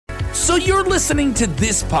So you're listening to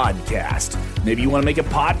this podcast. Maybe you want to make a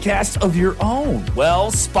podcast of your own.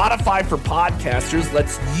 Well, Spotify for Podcasters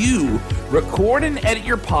lets you record and edit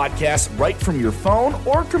your podcast right from your phone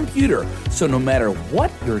or computer. So no matter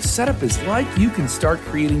what your setup is like, you can start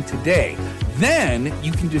creating today. Then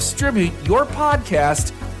you can distribute your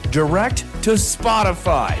podcast direct to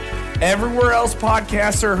Spotify. Everywhere else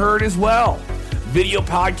podcasts are heard as well. Video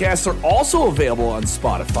podcasts are also available on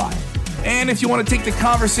Spotify. And if you want to take the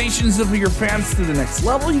conversations of your fans to the next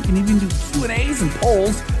level, you can even do Q&As and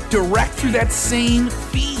polls direct through that same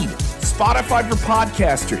feed. Spotify for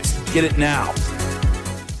Podcasters. Get it now.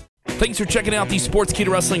 Thanks for checking out the Sportskeeda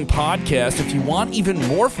Wrestling Podcast. If you want even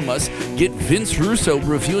more from us, get Vince Russo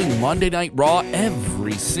reviewing Monday Night Raw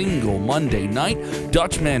every single Monday night,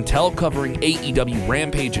 Dutch Mantel covering AEW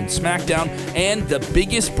Rampage and SmackDown, and the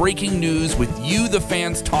biggest breaking news with you, the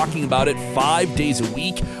fans, talking about it 5 days a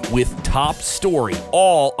week with Top Story,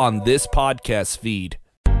 all on this podcast feed.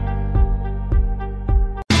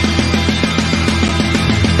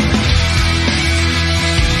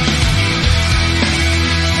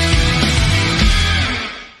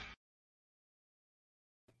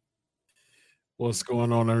 What's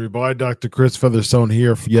going on, everybody? Dr. Chris Featherstone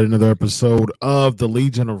here for yet another episode of the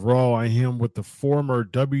Legion of Raw. I am with the former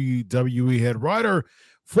WWE head writer,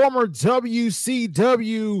 former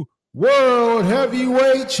WCW World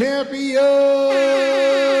Heavyweight Champion,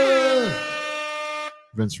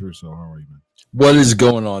 Vince Russo. How are you, man? What is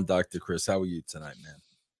going on, Dr. Chris? How are you tonight, man?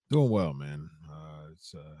 Doing well, man.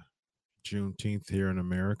 It's Juneteenth here in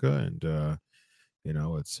America, and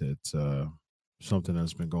it's something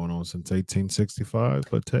that's been going on since 1865.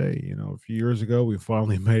 But hey, a few years ago, we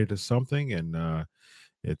finally made it to something, and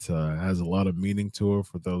it has a lot of meaning to it.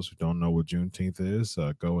 For those who don't know what Juneteenth is,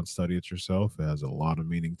 go and study it yourself. It has a lot of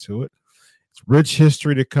meaning to it. It's rich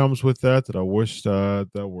history that comes with that I wish that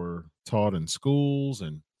were taught in schools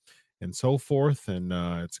and so forth. And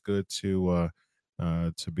it's good to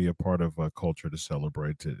be a part of a culture to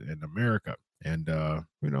celebrate it in America. And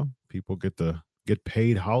people get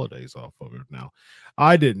paid holidays off of it now.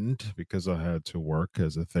 I didn't, because I had to work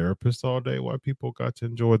as a therapist all day while people got to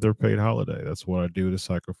enjoy their paid holiday. That's what I do to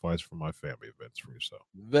sacrifice for my family, Vince Russo.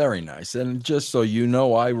 Very nice. And just so you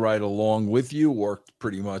know, I ride along with you, worked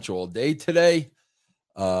pretty much all day today.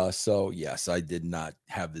 So yes, I did not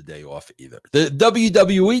have the day off either. The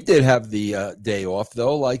WWE did have the day off,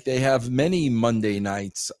 though, like they have many Monday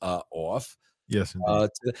nights off. Yes,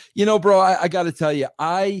 bro, I got to tell you,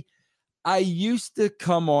 I used to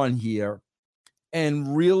come on here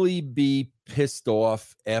and really be pissed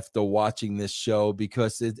off after watching this show,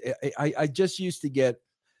 because I just used to get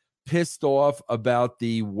pissed off about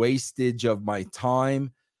the wastage of my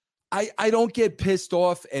time. I don't get pissed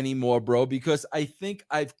off anymore, bro, because I think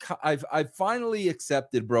I've finally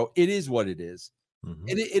accepted, bro. It is what it is. Mm-hmm.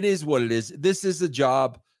 It is what it is. This is a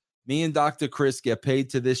job. Me and Dr. Chris get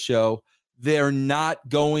paid to this show. They're not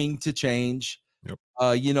going to change. Yep.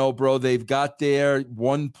 Bro, they've got their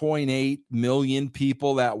 1.8 million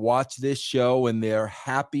people that watch this show, and they're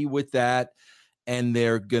happy with that. And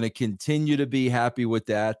they're going to continue to be happy with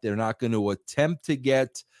that. They're not going to attempt to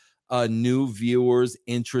get new viewers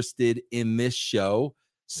interested in this show.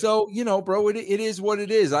 So, bro, it is what it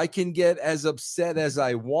is. I can get as upset as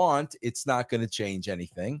I want. It's not going to change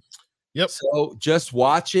anything. Yep. So just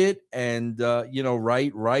watch it and,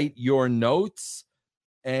 write your notes.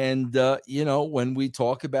 And, when we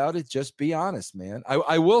talk about it, just be honest, man.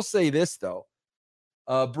 I will say this, though,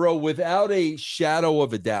 bro, without a shadow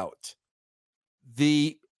of a doubt,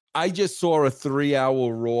 I just saw a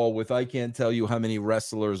 3-hour Raw with I can't tell you how many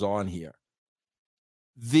wrestlers on here.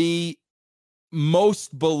 The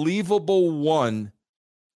most believable one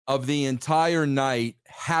of the entire night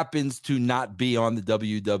happens to not be on the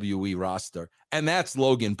WWE roster, and that's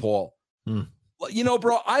Logan Paul.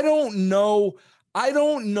 Bro, I don't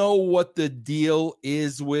know what the deal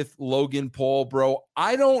is with Logan Paul, bro.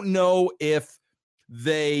 I don't know if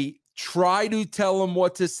they try to tell him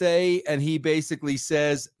what to say and he basically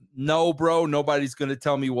says, no, bro, nobody's going to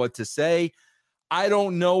tell me what to say. I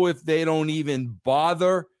don't know if they don't even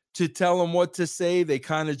bother to tell him what to say. They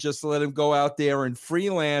kind of just let him go out there and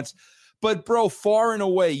freelance. But, bro, far and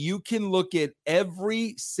away, you can look at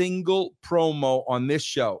every single promo on this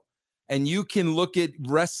show, and you can look at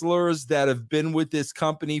wrestlers that have been with this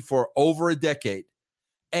company for over a decade,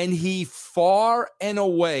 and he far and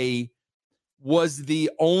away was the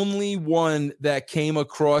only one that came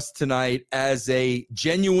across tonight as a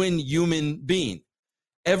genuine human being.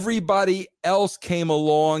 Everybody else came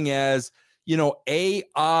along as,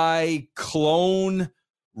 AI clone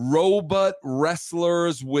robot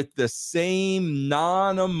wrestlers with the same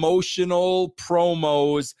non-emotional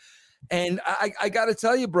promos. And I got to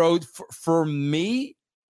tell you, bro, for me,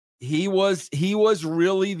 he was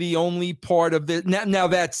really the only part of it. Now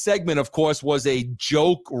that segment, of course, was a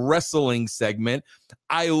joke wrestling segment.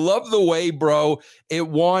 I love the way, bro, it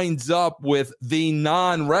winds up with the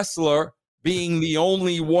non-wrestler being the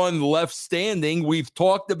only one left standing. We've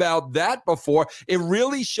talked about that before. It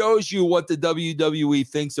really shows you what the WWE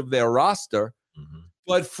thinks of their roster. Mm-hmm.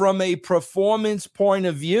 But from a performance point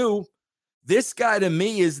of view, this guy to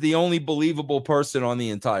me is the only believable person on the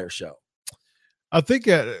entire show. I think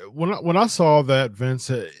when I saw that, Vince,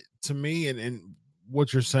 to me, and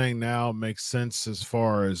what you're saying now makes sense as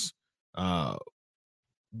far as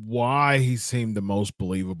why he seemed the most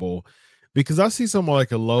believable, because I see someone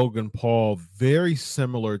like a Logan Paul very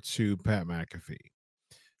similar to Pat McAfee.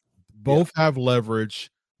 Both have leverage.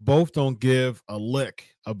 Both don't give a lick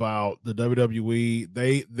about the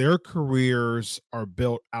WWE. Their careers are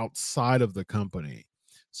built outside of the company.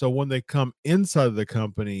 So when they come inside of the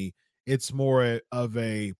company, it's more of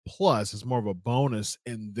a plus. It's more of a bonus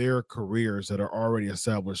in their careers that are already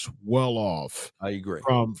established, well off. I agree.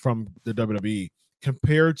 From the WWE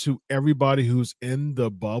compared to everybody who's in the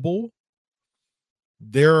bubble.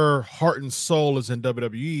 Their heart and soul is in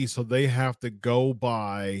WWE, so they have to go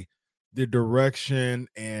by the direction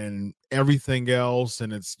and everything else,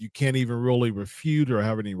 and you can't even really refute or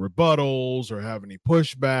have any rebuttals or have any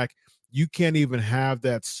pushback. You can't even have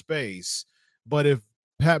that space. But if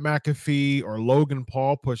Pat McAfee or Logan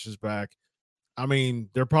Paul pushes back, I mean,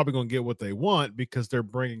 they're probably going to get what they want because they're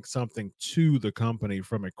bringing something to the company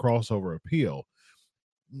from a crossover appeal.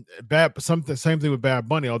 Same thing with Bad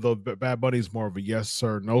Bunny, although Bad Bunny is more of a yes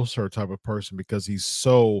sir, no sir type of person because he's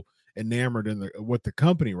so enamored with the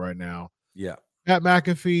company right now. Yeah. Pat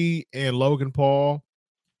McAfee and Logan Paul,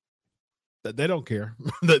 they don't care.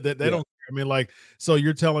 they don't care. I mean, like, so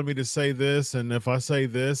you're telling me to say this, and if I say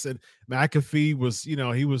this, and McAfee was,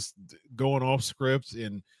 he was going off script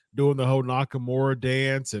and doing the whole Nakamura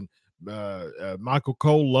dance, and Michael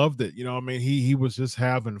Cole loved it. I mean, he was just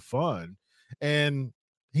having fun, and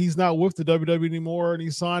he's not with the WWE anymore, and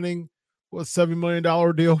he's signing $7 million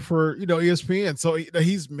deal for ESPN. So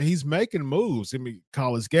he's making moves. I mean,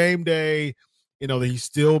 College Game Day, that he's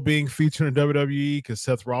still being featured in WWE because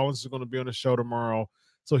Seth Rollins is going to be on the show tomorrow.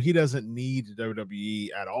 So he doesn't need the WWE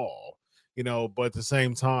at all, but at the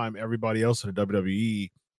same time, everybody else in the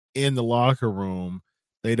WWE in the locker room,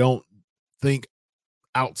 they don't think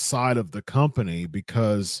outside of the company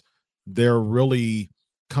because they're really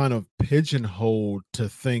kind of pigeonholed to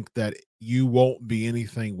think that you won't be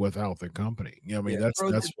anything without the company. That's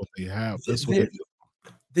what they have. That's what they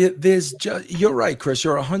do. There's just, you're right, Chris.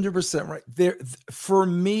 You're 100% right. There, for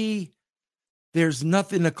me, there's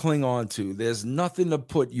nothing to cling on to. There's nothing to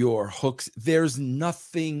put your hooks. There's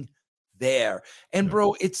nothing there. And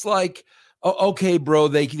bro, it's like, okay, bro,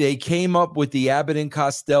 they came up with the Abbott and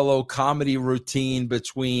Costello comedy routine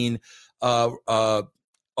between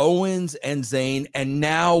Owens and Zayn, and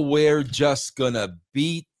now we're just gonna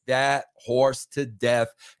beat that horse to death.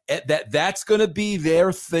 That's gonna be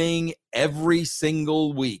their thing every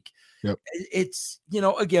single week. Yep. It's,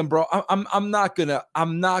 again, bro, I'm not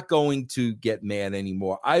going to get mad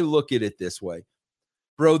anymore. I look at it this way,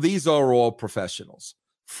 bro. These are all professionals,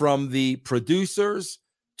 from the producers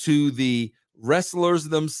to the wrestlers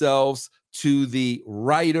themselves to the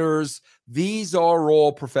writers. These are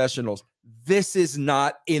all professionals. This is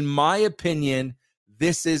not, in my opinion,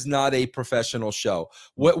 this is not a professional show.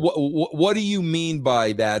 What do you mean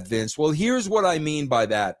by that, Vince? Well, here's what I mean by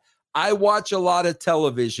that. I watch a lot of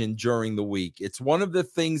television during the week. It's one of the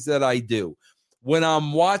things that I do. When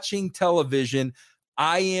I'm watching television,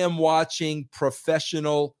 I am watching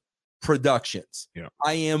professional productions. Yeah.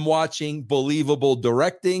 I am watching believable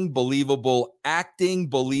directing, believable acting,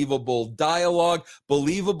 believable dialogue,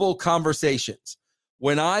 believable conversations.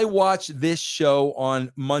 When I watch this show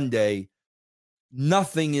on Monday,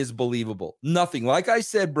 nothing is believable. Nothing. Like I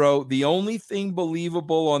said, bro, the only thing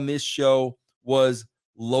believable on this show was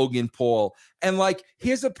Logan Paul. And like,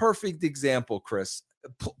 here's a perfect example, Chris.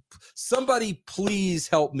 Somebody please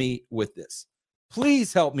help me with this.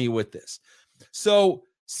 Please help me with this. So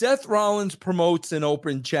Seth Rollins promotes an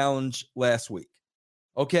open challenge last week.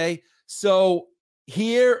 Okay. So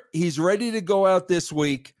here he's ready to go out this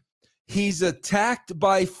week. He's attacked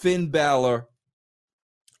by Finn Balor,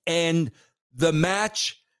 and the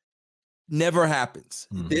match never happens.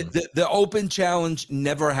 Mm-hmm. The open challenge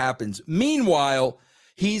never happens. Meanwhile,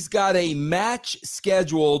 he's got a match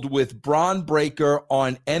scheduled with Braun Breaker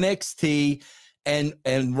on NXT,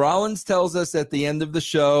 And Rollins tells us at the end of the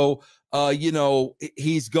show,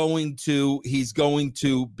 he's going to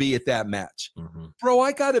be at that match. Mm-hmm. Bro,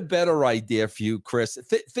 I got a better idea for you, Chris.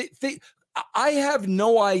 I have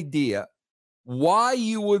no idea why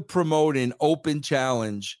you would promote an open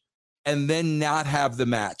challenge and then not have the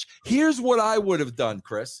match. Here's what I would have done,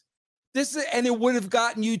 Chris. And it would have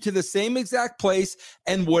gotten you to the same exact place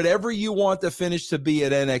and whatever you want the finish to be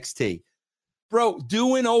at NXT. Bro,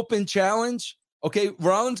 do an open challenge. Okay,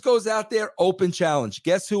 Rollins goes out there, open challenge.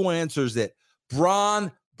 Guess who answers it?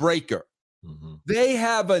 Braun Breaker. Mm-hmm. They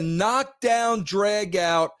have a knockdown, drag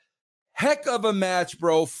out, heck of a match,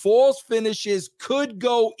 bro. False finishes could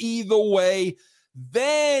go either way.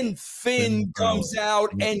 Then Finn comes out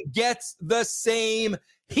and gets the same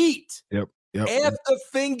heat. Yep. After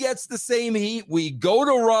Finn gets the same heat, we go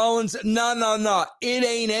to Rollins. No. It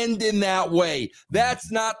ain't ending that way.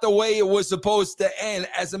 That's not the way it was supposed to end.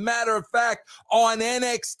 As a matter of fact, on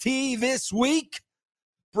NXT this week,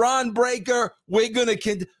 Braun Breaker, we're going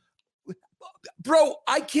to... Bro,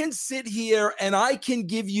 I can sit here and I can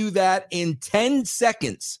give you that in 10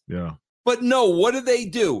 seconds. Yeah. But no, what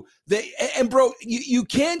do? Bro, you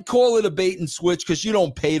can't call it a bait and switch because you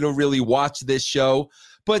don't pay to really watch this show.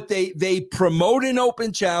 But they promote an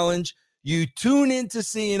open challenge. You tune in to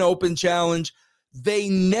see an open challenge. They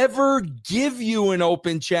never give you an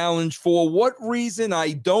open challenge. For what reason,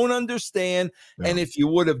 I don't understand. Yeah. And if you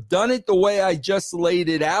would have done it the way I just laid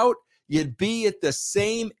it out, you'd be at the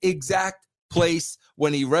same exact place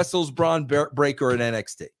when he wrestles Braun Breaker in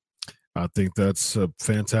NXT. I think that's a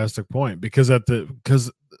fantastic point because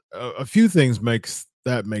a few things makes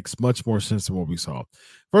much more sense than what we saw.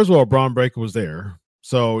 First of all, Braun Breaker was there.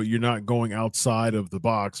 So you're not going outside of the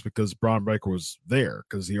box because Braun Breaker was there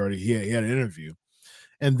because he had an interview.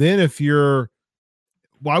 And then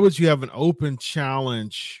why would you have an open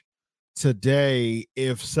challenge today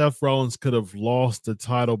if Seth Rollins could have lost the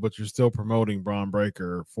title, but you're still promoting Braun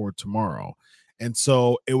Breaker for tomorrow? And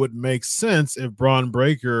so it would make sense if Braun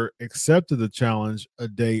Breaker accepted the challenge a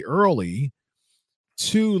day early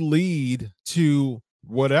to lead to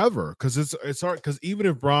whatever, because it's hard. Because even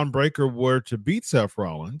if Braun Breaker were to beat Seth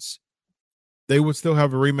Rollins, they would still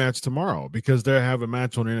have a rematch tomorrow because they have a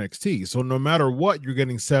match on NXT. So no matter what, you're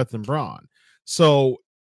getting Seth and Braun. So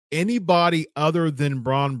anybody other than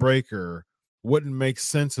Braun Breaker wouldn't make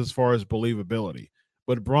sense as far as believability.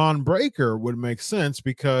 But Braun Breaker would make sense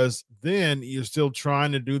because then you're still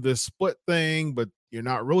trying to do this split thing, but you're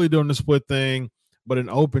not really doing the split thing. But an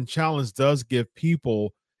open challenge does give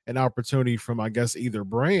people an opportunity from, I guess, either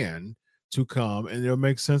brand to come, and it'll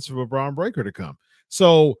make sense for a Braun Breaker to come.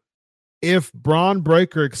 So if Braun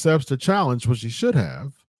Breaker accepts the challenge, which he should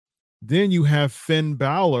have, then you have Finn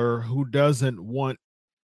Balor, who doesn't want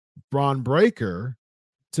Braun Breaker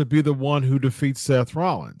to be the one who defeats Seth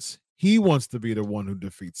Rollins. He wants to be the one who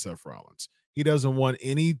defeats Seth Rollins. He doesn't want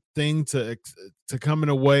anything to come in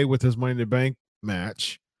a way with his Money in the Bank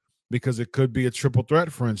match because it could be a triple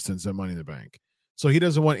threat, for instance, at Money in the Bank. So he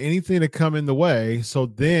doesn't want anything to come in the way. So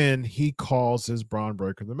then he calls his Braun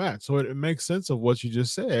Breaker the match. So it makes sense of what you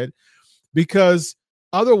just said, because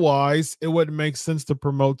otherwise it wouldn't make sense to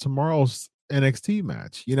promote tomorrow's NXT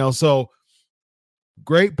match. So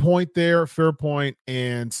great point there, fair point.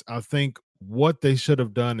 And I think what they should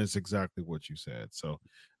have done is exactly what you said. So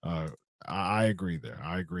I agree there.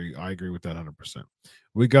 I agree with that 100%.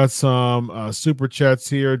 We got some super chats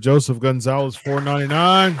here. Joseph Gonzalez,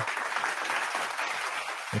 $4.99.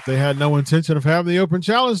 If they had no intention of having the open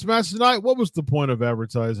challenge match tonight, what was the point of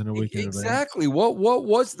advertising a weekend? Exactly. What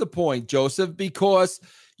was the point, Joseph? Because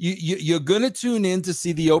you're going to tune in to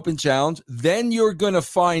see the open challenge. Then you're going to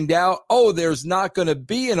find out, there's not going to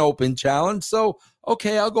be an open challenge. So,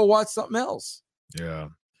 okay, I'll go watch something else. Yeah.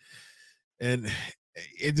 And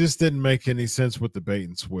it just didn't make any sense with the bait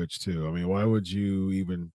and switch too. I mean, why would you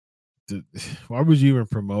even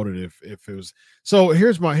promote it if it was? So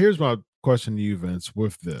here's my question to you, Vince,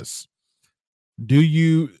 with this. Do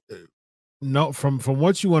you know from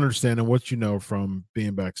what you understand and what you know from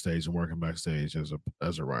being backstage and working backstage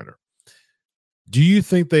as a writer, do you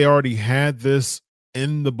think they already had this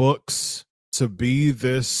in the books to be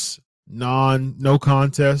this no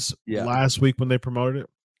contest last week when they promoted it?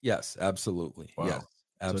 Yes, absolutely. Wow. Yes,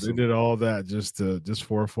 absolutely. So they did all that just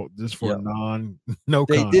for no.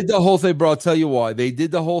 They did the whole thing, bro. I'll tell you why. They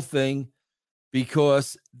did the whole thing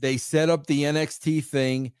because they set up the NXT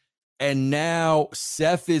thing, and now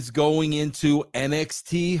Seth is going into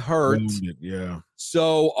NXT hurt. Yeah.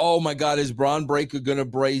 So, oh my God, is Braun Breaker gonna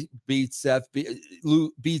beat Seth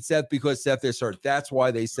because Seth is hurt? That's why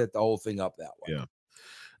they set the whole thing up that way. Yeah.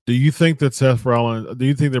 Do you think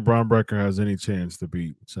that Braun Breaker has any chance to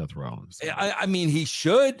beat Seth Rollins? I mean, he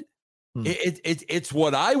should. It's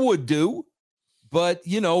what I would do, but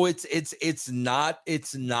it's not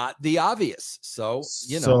the obvious. So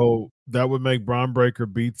so that would make Braun Breaker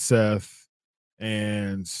beat Seth,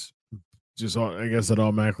 and just I guess that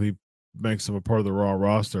automatically makes him a part of the Raw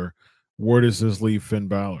roster. Where does this leave Finn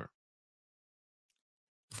Balor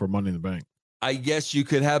for Money in the Bank? I guess you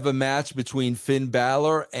could have a match between Finn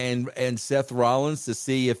Balor and Seth Rollins to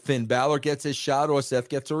see if Finn Balor gets his shot or Seth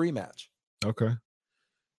gets a rematch. Okay.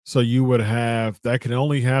 So you would have that can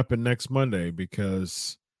only happen next Monday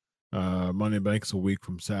because Money in the Bank's a week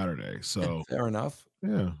from Saturday. So fair enough.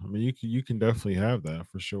 Yeah, I mean you can definitely have that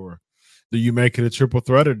for sure. Do you make it a triple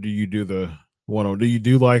threat or do you do the one? Do you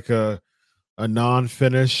do like a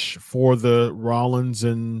non-finish for the Rollins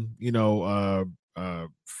and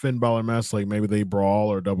Finn Balor match, like maybe they brawl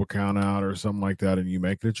or double count out or something like that, and you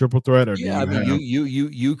make it a triple threat? Or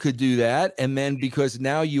you could do that, and then because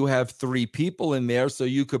now you have 3 people in there, so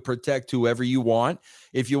you could protect whoever you want.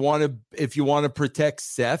 If you want to protect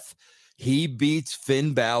Seth, he beats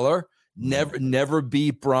Finn Balor, never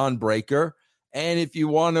beat Braun Breaker. And if you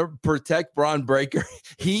want to protect Braun Breaker,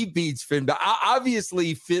 he beats Finn Balor.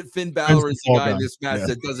 Obviously, Finn Balor is the guy in this match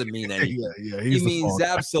that doesn't mean anything. He means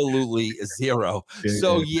absolutely zero.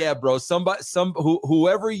 Bro,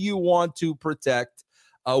 whoever you want to protect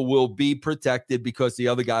will be protected because the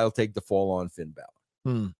other guy will take the fall on Finn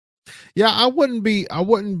Balor. Yeah, I wouldn't be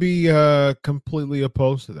completely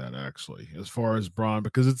opposed to that, actually, as far as Braun,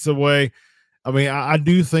 because it's a way. I mean, I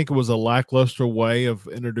do think it was a lackluster way of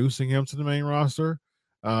introducing him to the main roster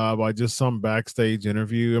by just some backstage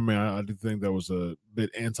interview. I mean, I do think that was a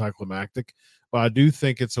bit anticlimactic, but I do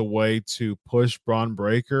think it's a way to push Braun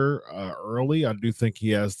Breaker early. I do think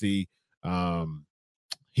he has the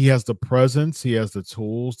presence, he has the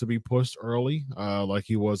tools to be pushed early, like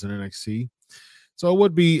he was in NXT. So it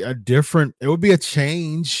would be a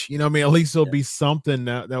change. I mean, at least it'll be something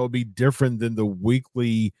that would be different than the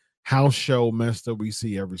weekly house show mess that we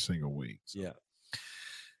see every single week. So. Yeah.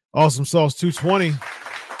 Awesome Sauce 220.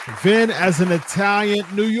 Vin, as an Italian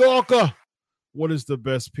New Yorker, what is the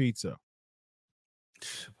best pizza?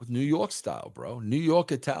 New York style, bro. New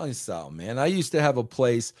York Italian style, man. I used to have a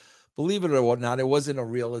place, believe it or not, it wasn't a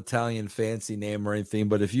real Italian fancy name or anything,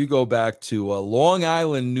 but if you go back to Long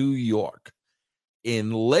Island, New York,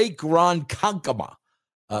 in Lake Ronkonkoma,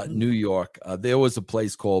 New York, there was a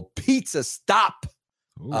place called Pizza Stop.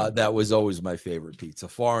 That was always my favorite pizza,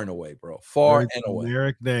 far and away, bro. Far and away.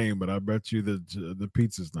 Generic name, but I bet you the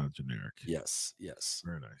pizza's not generic. Yes.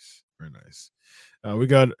 Very nice. Very nice. We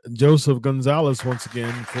got Joseph Gonzalez once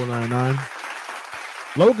again, 499.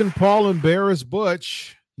 Logan Paul embarrassed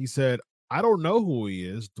Butch. He said, I don't know who he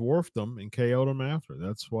is, dwarfed him, and KO'd him after.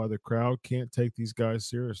 That's why the crowd can't take these guys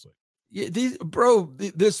seriously. Yeah, the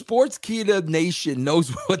Sportskeeda Nation knows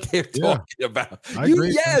what they're talking about.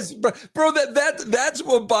 Yes, bro. That's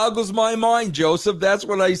what boggles my mind, Joseph. That's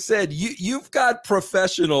what I said. You've got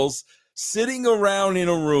professionals sitting around in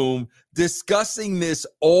a room discussing this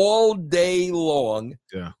all day long,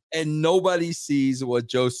 and nobody sees what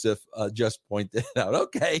Joseph just pointed out.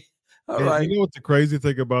 Okay, all right. You know what the crazy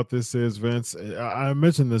thing about this is, Vince? I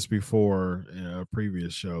mentioned this before in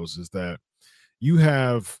previous shows, is that you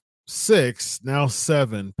have 6, now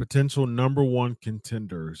 7 potential number 1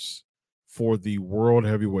 contenders for the World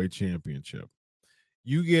Heavyweight Championship.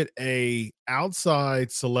 You get a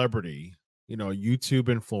outside celebrity, YouTube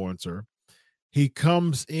influencer. He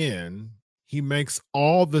comes in, he makes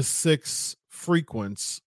all the 6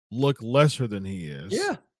 frequents look lesser than he is.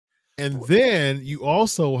 Yeah. And then you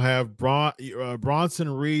also have Bronson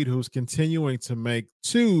Reed, who's continuing to make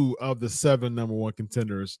 2 of the 7 number 1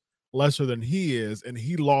 contenders lesser than he is, and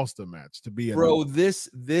he lost the match to be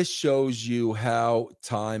this shows you how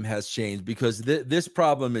time has changed, because this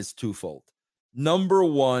problem is twofold. Number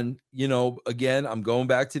one, again, I'm going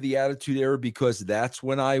back to the Attitude Era because that's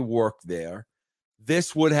when I worked there.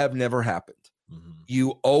 This would have never happened. Mm-hmm.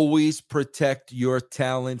 You always protect your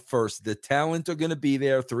talent first. The talent are going to be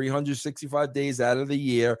there 365 days out of the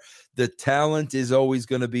year. The talent is always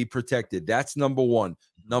going to be protected. That's number one.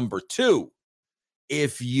 Number two,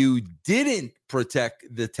 if you didn't protect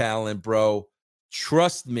the talent, bro,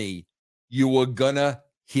 trust me, you were going to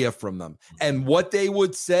hear from them. And what they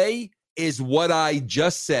would say is what I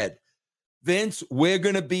just said. Vince, we're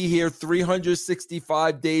going to be here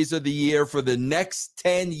 365 days of the year for the next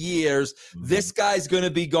 10 years. Mm-hmm. This guy's going to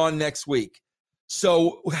be gone next week.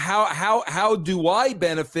 So how do I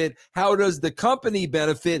benefit? How does the company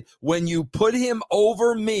benefit when you put him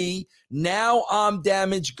over me? Now I'm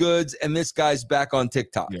damaged goods, and this guy's back on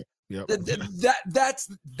TikTok. Yep.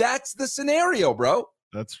 That's the scenario, bro.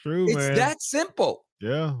 That's true, It's man. that simple.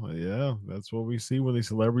 Yeah. That's what we see when these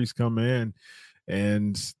celebrities come in,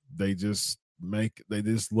 and they just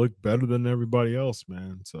look better than everybody else,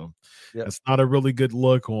 man. So it's not a really good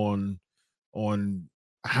look on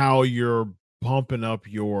how you're pumping up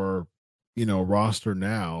your roster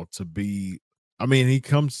now to be. I mean, he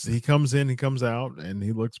comes in, he comes out, and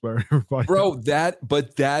he looks better than everybody Bro, else.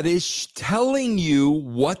 that is telling you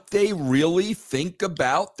what they really think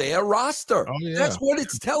about their roster. Oh, yeah. That's what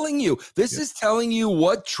it's telling you. This is telling you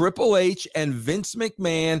what Triple H and Vince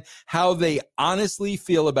McMahon, how they honestly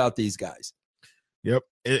feel about these guys. Yep.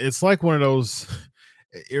 It's like one of those.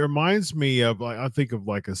 It reminds me of, like, I think of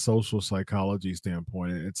like a social psychology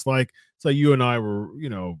standpoint. It's like you and I were,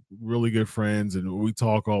 really good friends, and we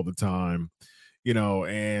talk all the time,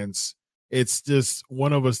 and it's just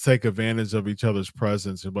one of us take advantage of each other's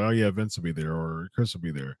presence and, well, yeah, Vince will be there or Chris will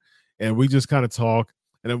be there. And we just kind of talk,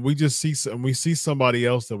 and then we see somebody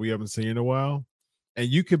else that we haven't seen in a while. And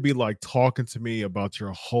you could be like talking to me about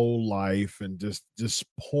your whole life and just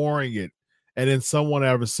pouring it. And then someone I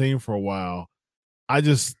haven't seen for a while, I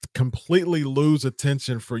just completely lose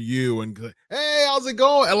attention for you and go, hey, how's it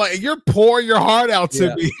going? And like, you're pouring your heart out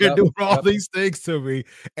to me and doing all these things to me.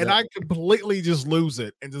 And I completely just lose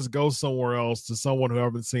it and just go somewhere else to someone who I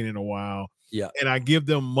haven't seen in a while. Yeah. And I give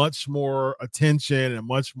them much more attention and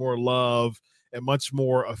much more love and much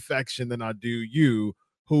more affection than I do you,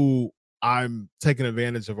 who I'm taking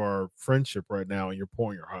advantage of our friendship right now, and you're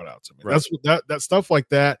pouring your heart out to me. Right. That's what that stuff like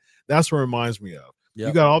that. That's what it reminds me of. Yep.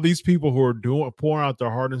 You got all these people who are pouring out their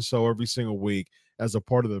heart and soul every single week as a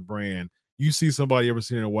part of the brand. You see somebody you ever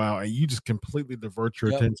seen in a while, and you just completely divert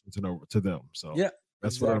your attention to them. So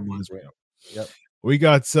that's what it reminds me of. Yep. We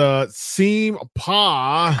got Seam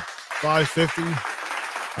Pa 550.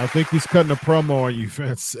 I think he's cutting a promo on you,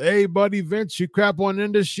 Vince. Hey, buddy, Vince, you crap on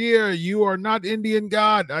in this year. You are not Indian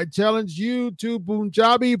God. I challenge you to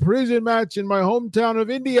Punjabi prison match in my hometown of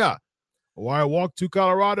India, or I walk to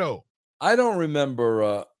Colorado. I don't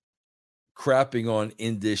remember crapping on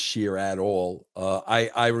Indus Shear at all.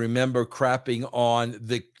 I remember crapping on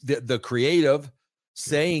the creative,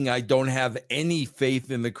 saying I don't have any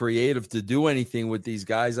faith in the creative to do anything with these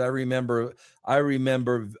guys. I remember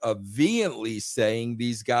vehemently saying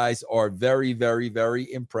these guys are very, very,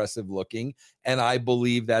 very impressive looking, and I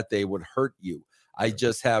believe that they would hurt you. I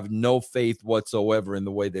just have no faith whatsoever in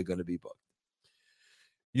the way they're going to be booked.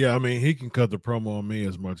 Yeah, I mean, he can cut the promo on me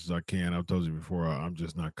as much as I can. I've told you before, I'm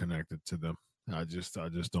just not connected to them. I just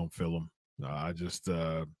don't feel them.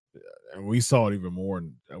 And we saw it even more,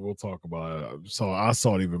 and we'll talk about it. So I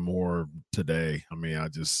saw it even more today. I mean,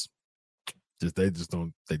 they just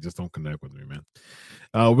don't connect with me, man.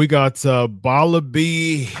 We got Bala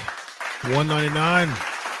B 199.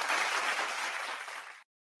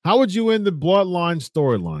 How would you end the Bloodline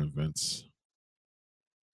storyline, Vince?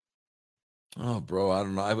 Oh, bro, I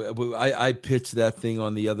don't know. I pitched that thing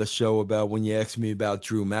on the other show about when you asked me about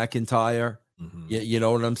Drew McIntyre. Mm-hmm. You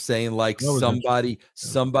know what I'm saying? Like somebody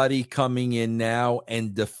coming in now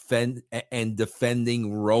and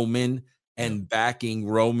defending Roman and backing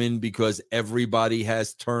Roman because everybody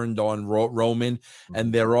has turned on Roman. Mm-hmm.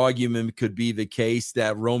 And their argument could be the case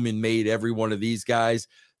that Roman made every one of these guys,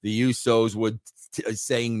 the Usos, would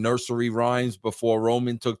saying nursery rhymes before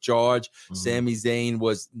Roman took charge. Mm-hmm. Sami Zayn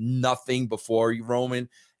was nothing before Roman.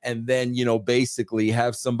 And then, basically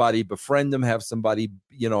have somebody befriend him, have somebody,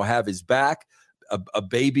 have his back. A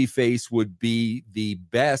baby face would be the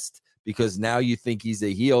best because now you think he's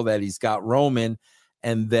a heel, that he's got Roman.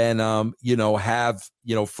 And then, have,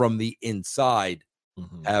 from the inside,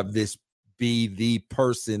 have this be the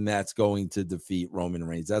person that's going to defeat Roman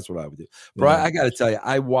Reigns. That's what I would do. Bro, I got to tell you,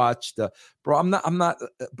 I watched,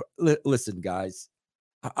 listen, guys,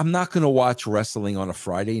 I'm not going to watch wrestling on a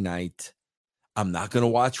Friday night. I'm not going to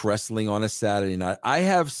watch wrestling on a Saturday night. I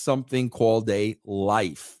have something called a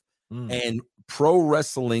life, and pro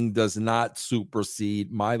wrestling does not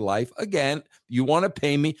supersede my life. Again, you want to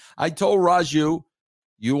pay me. I told Raju,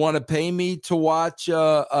 you want to pay me to watch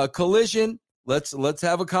a Collision? Let's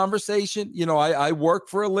have a conversation. I work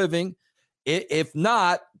for a living. If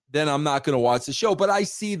not, then I'm not going to watch the show. But I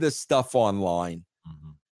see the stuff online.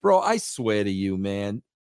 Mm-hmm. Bro, I swear to you, man.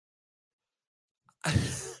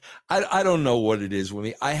 I don't know what it is with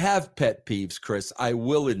me. I have pet peeves, Chris. I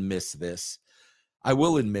will admit this. I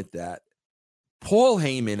will admit that. Paul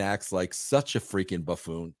Heyman acts like such a freaking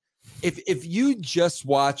buffoon. If you just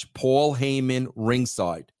watch Paul Heyman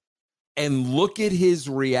ringside and look at his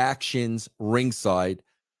reactions ringside,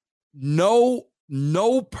 no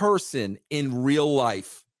person in real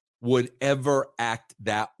life would ever act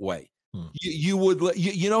that way.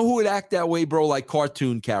 You know who would act that way, bro? Like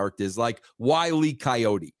cartoon characters, like Wile E.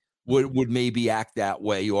 Coyote would maybe act that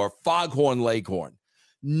way, or Foghorn Leghorn.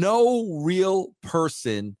 No real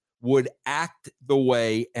person would act the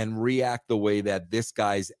way and react the way that this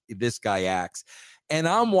guy acts. And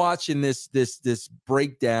I'm watching this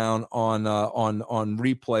breakdown on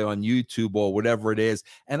replay on YouTube or whatever it is,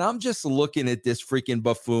 and I'm just looking at this freaking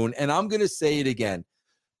buffoon, and I'm gonna say it again.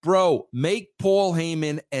 Bro, make Paul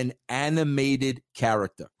Heyman an animated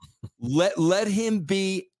character. Let him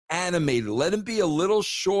be animated. Let him be a little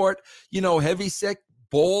short, heavy-set,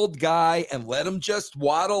 bald guy, and let him just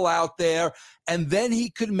waddle out there. And then he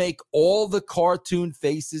could make all the cartoon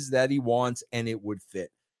faces that he wants, and it would fit.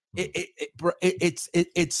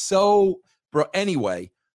 It's so, bro. Anyway,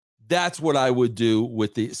 that's what I would do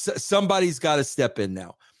with somebody's got to step in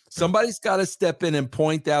now. Somebody's got to step in and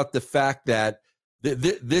point out the fact that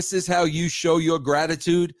this is how you show your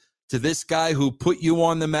gratitude to this guy who put you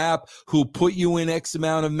on the map, who put you in X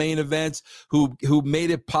amount of main events, who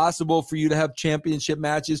made it possible for you to have championship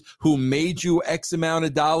matches, who made you X amount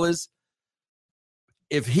of dollars.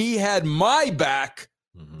 If he had my back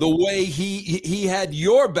the way he had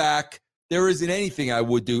your back, there isn't anything I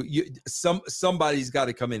would do. Somebody's got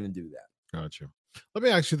to come in and do that. Gotcha. Let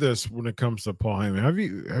me ask you this: when it comes to Paul Heyman, have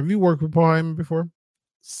you worked with Paul Heyman before?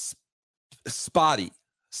 Spotty,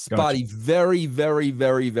 Gotcha. Very, very,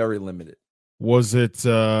 very, very limited. Was it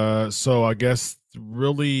so I guess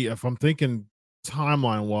really, if I'm thinking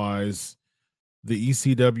timeline wise, the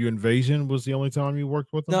ECW Invasion was the only time you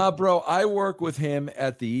worked with him? Nah, bro, I worked with him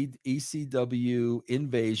at the ECW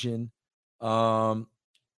Invasion. And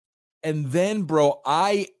then, bro,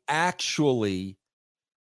 I actually,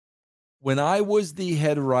 when I was the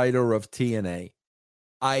head writer of TNA,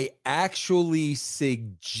 I actually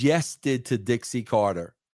suggested to Dixie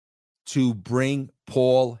Carter to bring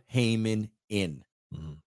Paul Heyman in.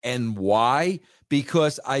 And why?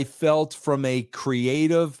 Because I felt from a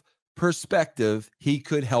creative perspective, he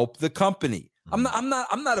could help the company. I'm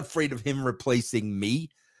not afraid of him replacing me.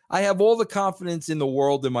 I have all the confidence in the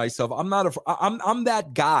world in myself. I'm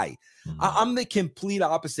that guy. I'm the complete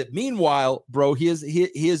opposite. Meanwhile, bro, here's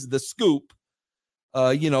the scoop.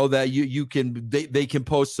 That you can they can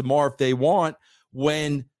post some more if they want.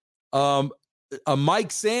 When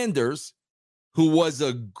Mike Sanders, who was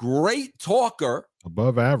a great talker,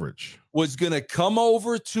 above average, was going to come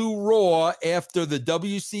over to Raw after the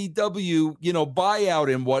WCW,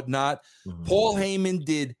 buyout and whatnot. Paul Heyman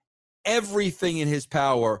did everything in his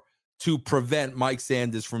power to prevent Mike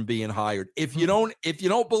Sanders from being hired. If you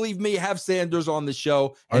don't believe me, have Sanders on the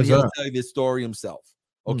show and he'll tell you this story himself.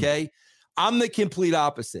 Okay. I'm the complete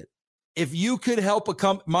opposite. If you could help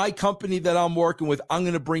my company that I'm working with, I'm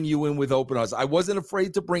going to bring you in with open arms. I wasn't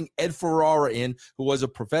afraid to bring Ed Ferrara in, who was a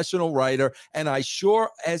professional writer, and I sure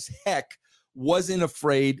as heck wasn't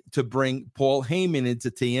afraid to bring Paul Heyman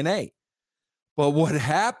into TNA. But what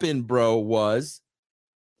happened, bro, was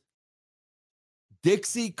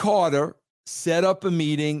Dixie Carter set up a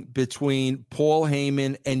meeting between Paul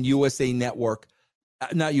Heyman and USA Network,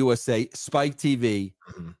 not USA, Spike TV,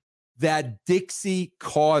 that Dixie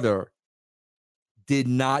Carter did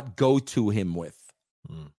not go to him with.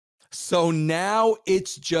 So now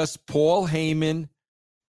it's just Paul Heyman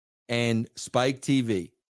and Spike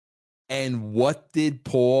TV. And what did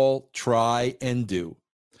Paul try and do?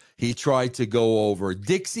 He tried to go over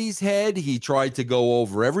Dixie's head. He tried to go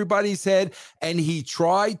over everybody's head. And he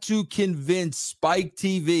tried to convince Spike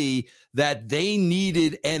TV that they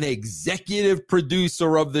needed an executive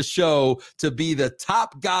producer of the show to be the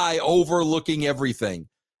top guy overlooking everything.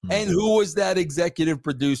 And who was that executive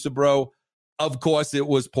producer, bro? Of course, it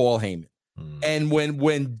was Paul Heyman. And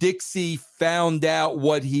when Dixie found out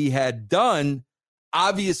what he had done,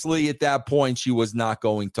 obviously at that point, she was not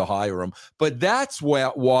going to hire him. But that's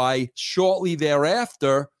why shortly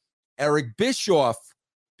thereafter, Eric Bischoff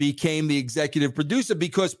became the executive producer,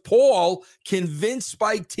 because Paul convinced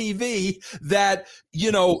Spike TV that,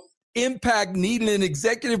 Impact needed an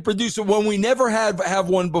executive producer when we never have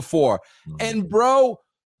one before. And bro,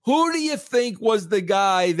 who do you think was the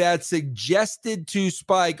guy that suggested to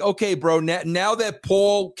Spike, okay, bro, now that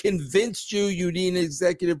Paul convinced you need an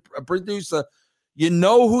executive producer, you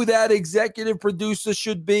know who that executive producer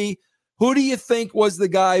should be? Who do you think was the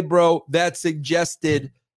guy, bro, that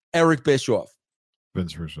suggested Eric Bischoff?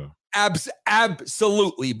 Vince Russo.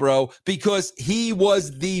 Absolutely, bro, because he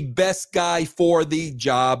was the best guy for the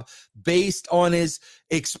job based on his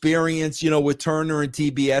experience, with Turner and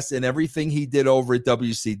TBS and everything he did over at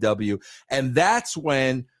WCW. And that's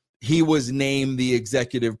when he was named the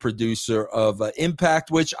executive producer of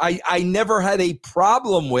Impact, which I never had a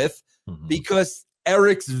problem with because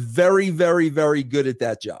Eric's very, very, very good at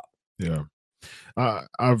that job. Yeah.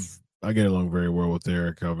 I get along very well with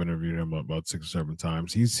Eric. I've interviewed him about 6 or 7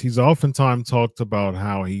 times. He's oftentimes talked about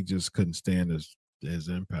how he just couldn't stand his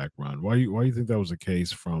Impact run. Why you think that was the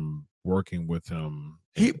case from working with him?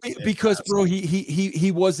 Because bro,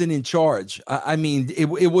 he wasn't in charge. I mean,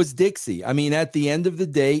 it was Dixie. I mean, at the end of the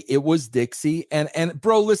day, it was Dixie. And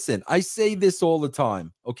bro, listen, I say this all the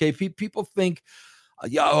time. Okay, people think,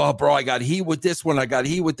 bro, I got heat with this one. I got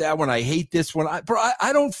heat with that one. I hate this one.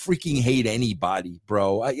 I don't freaking hate anybody,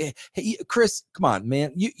 bro. Hey, Chris, come on,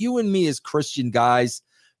 man. You and me as Christian guys,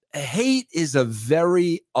 hate is a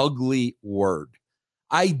very ugly word.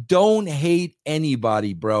 I don't hate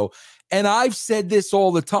anybody, bro. And I've said this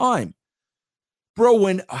all the time, bro.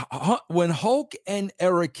 When Hulk and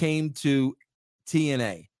Eric came to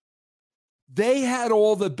TNA, they had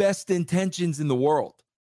all the best intentions in the world.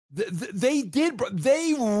 They did.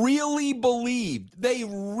 They really believed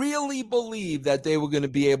that they were going to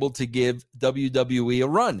be able to give WWE a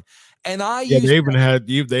run. And they even had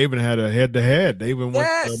a head-to-head. They even went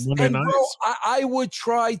to Monday nights. Bro, I would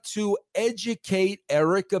try to educate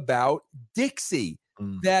Eric about Dixie.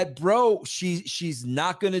 That, bro, she's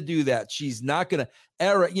not going to do that. She's not going to.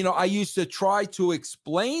 Eric, I used to try to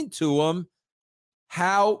explain to him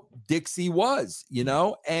how Dixie was,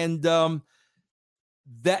 and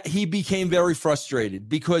that he became very frustrated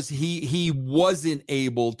because he wasn't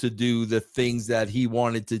able to do the things that he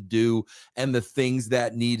wanted to do and the things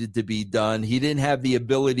that needed to be done. He didn't have the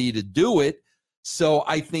ability to do it. So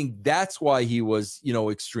I think that's why he was,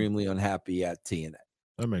 extremely unhappy at TNA.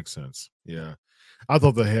 That makes sense. Yeah. I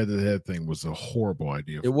thought the head-to-head thing was a horrible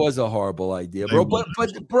idea. It was a horrible idea, bro. But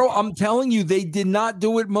bro, I'm telling you, they did not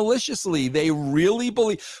do it maliciously. They really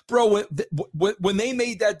believe, bro, when they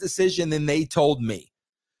made that decision and they told me,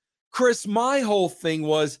 Chris, my whole thing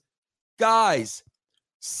was, guys,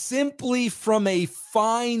 simply from a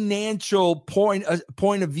financial point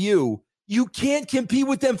of view, you can't compete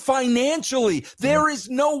with them financially. There is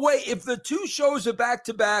no way. If the 2 shows are back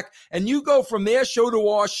to back and you go from their show to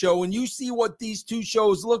our show and you see what these 2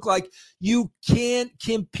 shows look like, you can't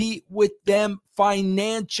compete with them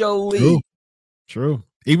financially. True.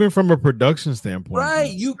 Even from a production standpoint.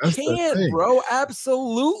 Right. You can't, bro.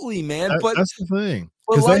 Absolutely, man. But that's the thing.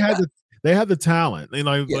 Because they had the talent.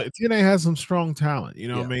 Like TNA has some strong talent,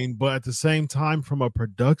 what I mean? But at the same time, from a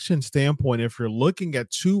production standpoint, if you're looking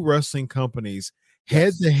at 2 wrestling companies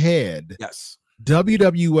head to head,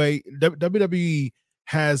 WWE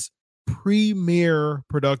has premier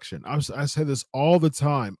production. I say this all the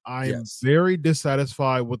time. I am very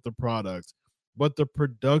dissatisfied with the product, but the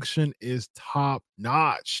production is top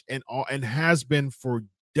notch and has been for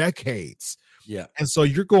decades. Yeah. And so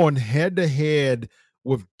you're going head to head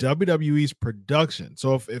with WWE's production.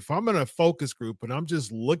 So if I'm in a focus group and I'm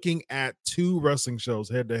just looking at 2 wrestling shows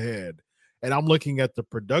head to head, and I'm looking at the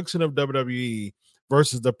production of WWE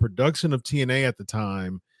versus the production of TNA at the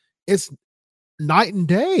time, it's night and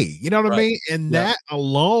day. You know what I mean? And that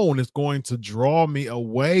alone is going to draw me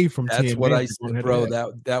away from TNA. That's what I said, bro.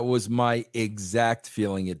 That was my exact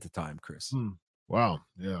feeling at the time, Chris. Wow.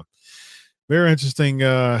 Yeah. Very interesting,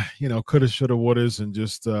 coulda, shoulda, wouldas, and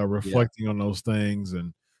just reflecting on those things.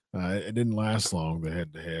 And it didn't last long, the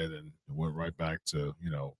head-to-head, and it went right back to,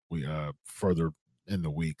 we further in the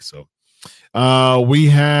week. So we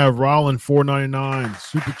have Rollins 499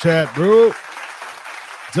 super chat, bro.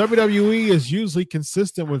 WWE is usually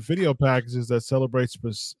consistent with video packages that celebrate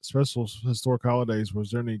special historic holidays.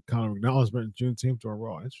 Was there any kind of acknowledgement in Juneteenth or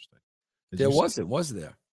Raw? Interesting. Was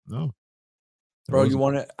there? No. Bro, you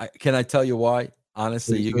want to? Can I tell you why?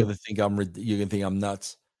 Honestly, you're gonna think I'm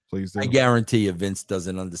nuts. Please do. I guarantee you, Vince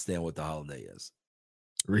doesn't understand what the holiday is.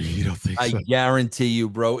 You don't think so? I guarantee you,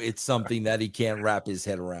 bro. It's something that he can't wrap his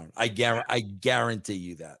head around. I guarantee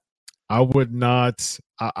you that. I would not.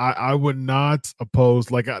 I would not oppose.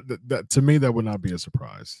 That to me, that would not be a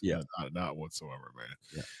surprise. Yeah, not whatsoever,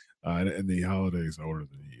 man. Yeah. And the holiday is older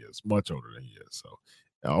than he is, much older than he is. So.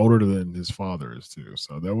 Older than his father is too,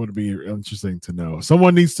 so that would be interesting to know.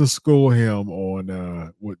 Someone needs to school him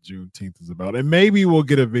on what Juneteenth is about, and maybe we'll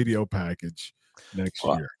get a video package next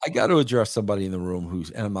Well, year. I got to address somebody in the room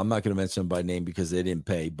and I'm not going to mention them by name because they didn't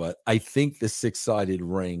pay, but I think the 6-sided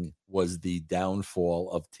ring was the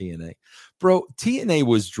downfall of TNA. Bro, TNA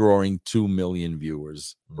was drawing 2 million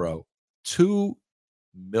viewers, bro. 2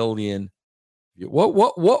 million.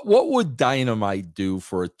 What would Dynamite do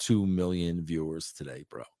for 2 million viewers today,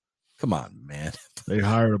 bro? Come on, man. They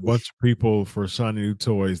hired a bunch of people for shiny new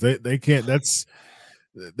toys. They can't.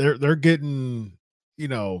 They're getting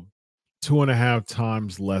 2.5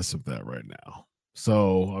 times less of that right now.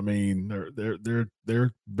 So I mean, they're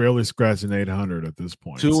barely scratching 800 at this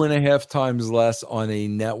point. 2.5 times less on a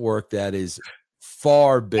network that is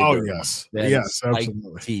far bigger. Oh yes, than yes, Spike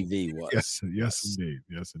absolutely. TV was. Yes, indeed.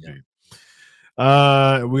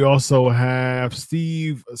 We also have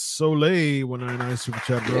Steve Soleil 199 super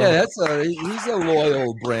chat. Bro. Yeah, he's a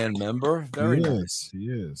loyal brand member. Very nice. He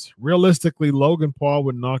is. Realistically, Logan Paul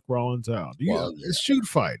would knock Rollins out. It's shoot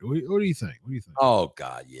fight. What do you think? Oh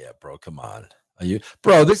God, yeah, bro. Come on,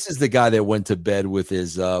 bro? This is the guy that went to bed with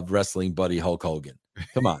his wrestling buddy Hulk Hogan.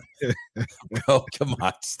 Come on, bro. Come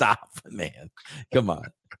on, stop, man. Come on.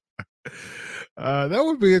 That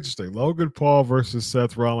would be interesting. Logan Paul versus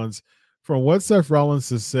Seth Rollins. From what Seth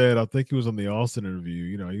Rollins has said, I think he was on the Austin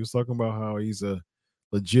interview. He was talking about how he's a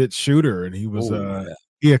legit shooter, and he was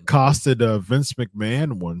he accosted Vince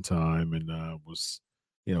McMahon one time and was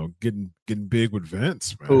getting big with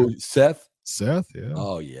Vince. Man. Who, Seth? Seth, yeah.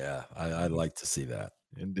 Oh yeah, I'd like to see that.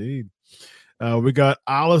 Indeed. We got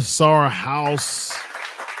Alisar House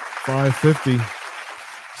 550.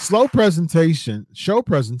 Show presentation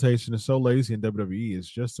is so lazy in WWE. It's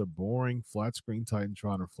just a boring flat screen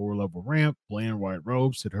Titantron or floor level ramp, bland white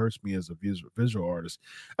ropes. It hurts me as a visual artist.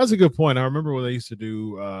 That's a good point. I remember when they used to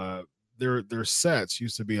do their sets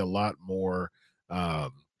used to be a lot more I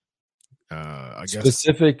guess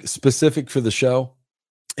specific for the show.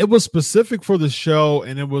 It was specific for the show,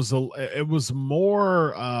 and it was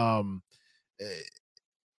more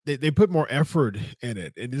they put more effort in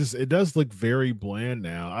it. It does look very bland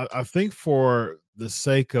now. I think for the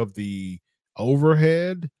sake of the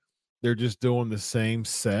overhead, they're just doing the same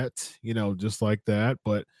set, just like that.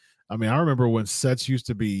 But I mean, I remember when sets used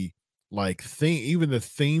to be like even the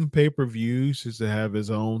theme pay-per-views used to have his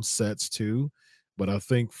own sets too. But I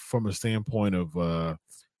think from a standpoint of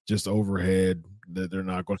just overhead, that they're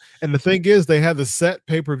not going. And the thing is, they had the set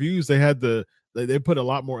pay-per-views. They put a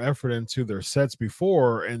lot more effort into their sets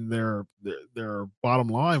before, and their bottom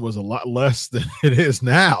line was a lot less than it is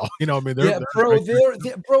now. Bro,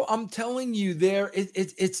 I'm telling you,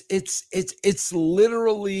 it's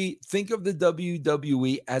literally, think of the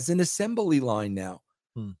WWE as an assembly line now.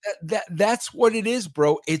 That's what it is,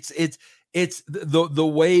 bro. It's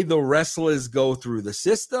the way the wrestlers go through the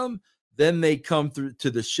system. Then they come through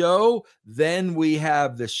to the show. Then we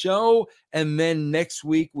have the show. And then next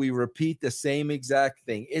week we repeat the same exact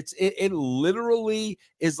thing. It literally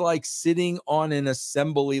is like sitting on an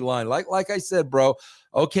assembly line. Like I said, bro.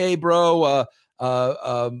 Okay, bro.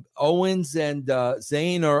 Owens and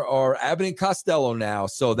Zayn are Abbott and Costello now.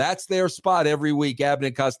 So that's their spot every week, Abbott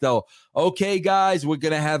and Costello. Okay, guys, we're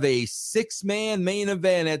going to have a 6-man main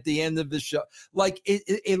event at the end of the show. Like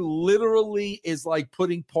it literally is like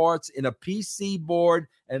putting parts in a PC board,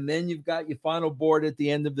 and then you've got your final board at the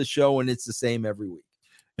end of the show, and it's the same every week.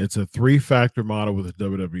 It's a 3-factor model with the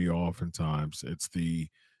WWE oftentimes. It's the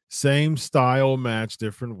same style match,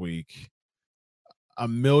 different week.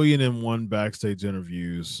 1,000,001 backstage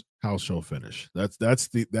interviews, house show finish. That's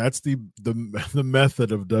the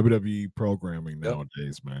method of WWE programming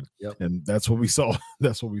nowadays, man. Yep. And that's what we saw.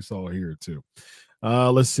 That's what we saw here too.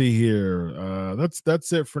 Let's see here.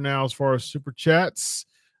 That's it for now as far as super chats.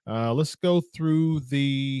 Let's go through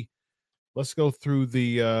the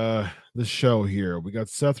show here. We got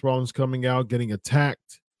Seth Rollins coming out, getting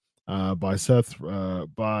attacked by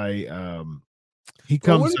he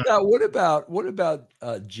comes. What about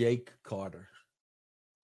Jake Carter,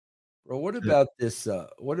 bro? What about this?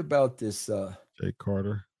 Jake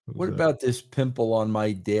Carter? What about this pimple on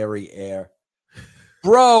my derriere,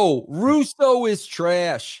 bro? Russo is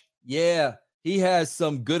trash. Yeah, he has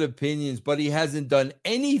some good opinions, but he hasn't done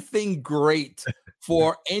anything great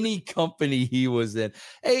for any company he was in.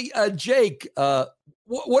 Hey, Jake,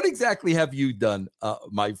 what exactly have you done,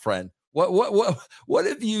 my friend? What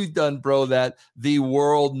have you done, bro, that the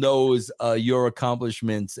world knows your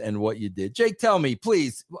accomplishments and what you did? Jake, tell me,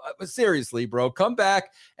 please, seriously, bro, come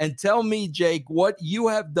back and tell me, Jake, what you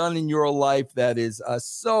have done in your life that is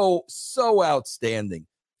so outstanding.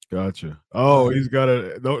 Gotcha. Oh, he's got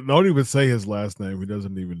a don't even say his last name. He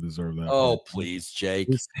doesn't even deserve that. Oh, please, Jake.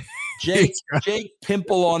 He's- Jake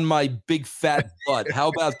Pimple on my big fat butt. How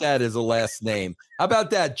about that as a last name? How about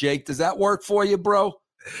that, Jake? Does that work for you, bro?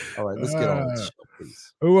 All right, let's get on with the show,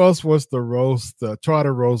 please. Who else was the roast? Try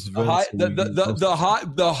to roast Vince.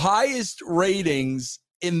 The highest ratings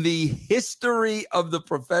in the history of the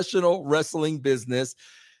professional wrestling business,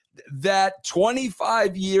 that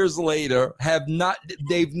 25 years later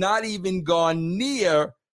they've not even gone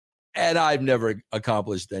near, and I've never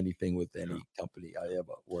accomplished anything with any company I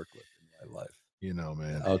ever worked with in my life. You know,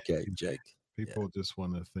 man. Okay, Jake. People just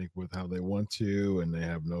want to think with how they want to, and they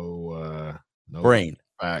have no brain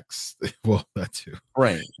facts. Well, that too.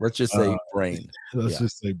 Brain. Let's just say brain. Let's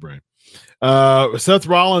just say brain. Seth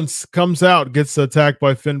Rollins comes out, gets attacked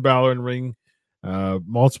by Finn Balor in ring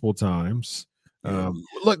multiple times.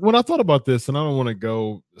 Look, when I thought about this, and I don't want to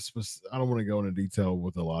go into detail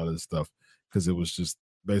with a lot of this stuff because it was just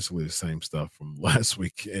basically the same stuff from last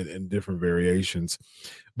week in different variations.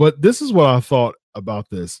 But this is what I thought about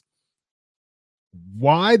this.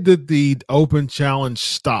 Why did the open challenge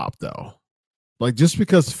stop though? Like, just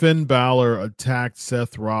because Finn Balor attacked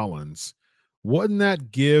Seth Rollins, wouldn't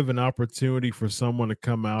that give an opportunity for someone to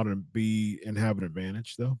come out and have an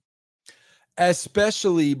advantage though?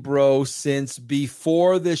 Especially, bro, since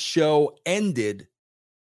before the show ended,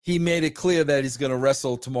 he made it clear that he's going to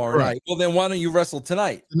wrestle tomorrow night. Well, then why don't you wrestle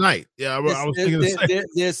tonight? Tonight, yeah. I was thinking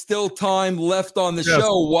there's still time left on the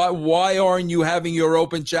show. Why aren't you having your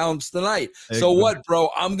open challenge tonight? Exactly. So what, bro?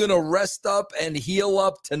 I'm going to rest up and heal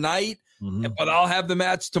up tonight, but I'll have the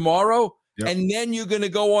match tomorrow. Yep. And then you're going to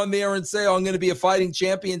go on there and say, "Oh, I'm going to be a fighting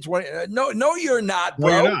champion." No, you're not, bro.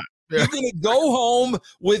 No, you're not. Yeah. You're going to go home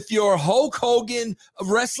with your Hulk Hogan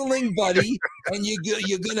wrestling buddy, and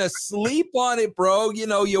you're going to sleep on it, bro. You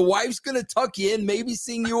know, your wife's going to tuck you in, maybe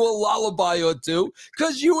sing you a lullaby or two,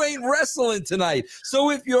 because you ain't wrestling tonight.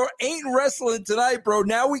 So if you ain't wrestling tonight, bro,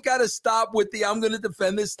 now we got to stop with the I'm going to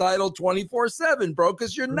defend this title 24/7, bro,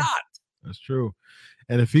 because you're not. That's true.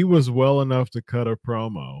 And if he was well enough to cut a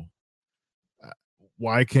promo,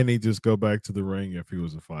 why can't he just go back to the ring if he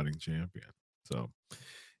was a fighting champion? So,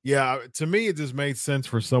 yeah, to me, it just made sense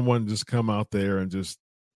for someone to just come out there and just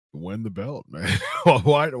win the belt, man.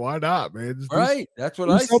 Why not, man? Right. That's what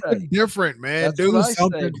I say. Something different, man. That's do what I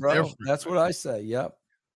something say, bro. different. That's what I say. Yep.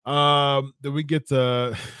 Then we get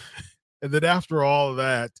and then after all of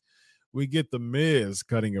that, we get the Miz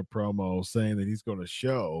cutting a promo saying that he's going to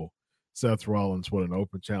show Seth Rollins what an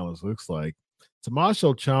open challenge looks like.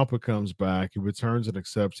 Tommaso Ciampa comes back. He returns and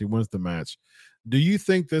accepts. He wins the match. Do you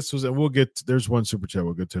think this was, and there's one super chat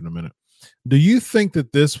we'll get to in a minute. Do you think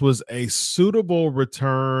that this was a suitable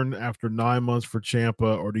return after 9 months for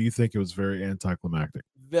Ciampa, or do you think it was very anticlimactic?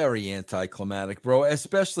 Very anticlimactic, bro,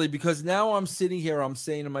 especially because now I'm sitting here, I'm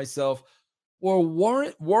saying to myself, well,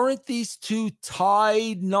 weren't these two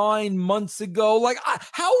tied 9 months ago? Like,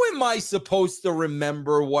 how am I supposed to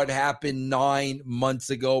remember what happened 9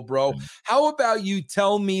 months ago, bro? How about you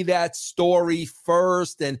tell me that story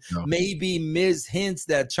first, and maybe Miz hints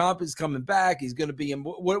that Ciampa's coming back. He's going to be in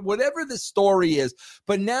whatever the story is.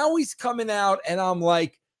 But now he's coming out, and I'm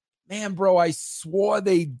like, man, bro, I swore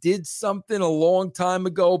they did something a long time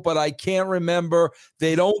ago, but I can't remember.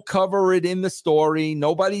 They don't cover it in the story.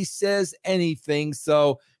 Nobody says anything.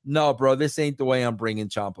 So, no, bro, this ain't the way I'm bringing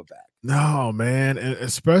Ciampa back. No, man, and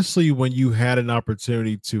especially when you had an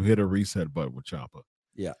opportunity to hit a reset button with Ciampa.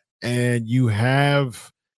 Yeah. And you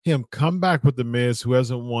have him come back with The Miz, who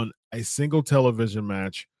hasn't won a single television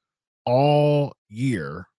match all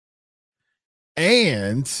year.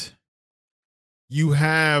 And you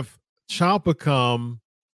have Ciampa come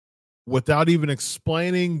without even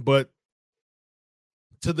explaining, but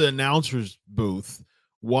to the announcer's booth,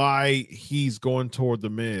 why he's going toward The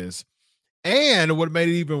Miz. And what made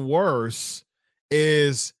it even worse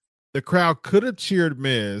is the crowd could have cheered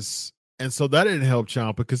Miz, and so that didn't help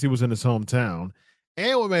Ciampa because he was in his hometown.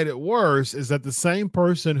 And what made it worse is that the same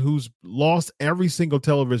person who's lost every single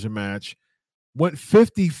television match went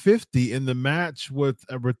 50-50 in the match with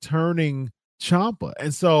a returning Ciampa.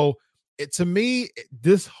 And so to me,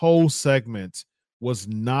 this whole segment was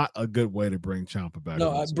not a good way to bring Ciampa back.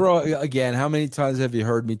 No, bro, again, how many times have you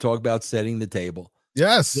heard me talk about setting the table?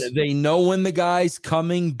 Yes. They know when the guy's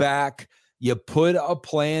coming back. You put a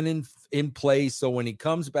plan in place so when he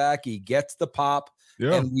comes back, he gets the pop.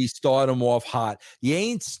 Yeah. And we start him off hot. You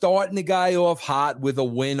ain't starting the guy off hot with a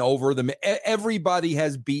win over the Miz. Everybody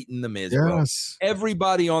has beaten the Miz. Yes. Bro.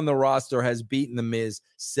 Everybody on the roster has beaten the Miz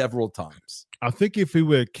several times. I think if he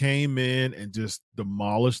would have came in and just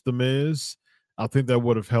demolished the Miz, I think that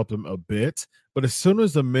would have helped him a bit. But as soon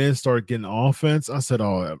as the Miz started getting offense, I said,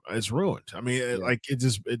 "Oh, it's ruined." I mean, it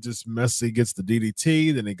just messy gets the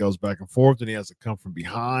DDT, then it goes back and forth, and he has to come from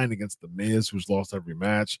behind against the Miz, who's lost every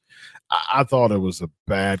match. I thought it was a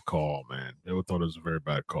bad call, man. I thought it was a very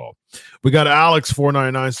bad call. We got Alex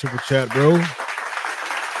 499 super chat, bro.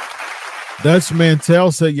 Dutch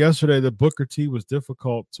Mantel said yesterday that Booker T was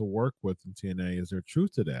difficult to work with in TNA. Is there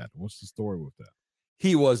truth to that? What's the story with that?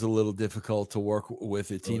 He was a little difficult to work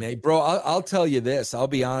with at TNA, bro. I'll tell you this. I'll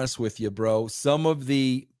be honest with you, bro. Some of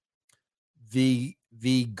the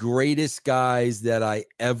greatest guys that I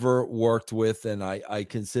ever worked with, and I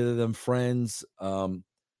consider them friends.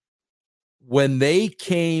 When they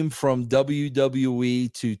came from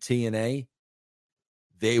WWE to TNA,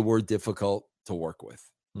 they were difficult to work with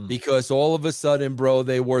because all of a sudden, bro,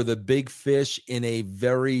 they were the big fish in a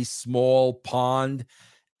very small pond.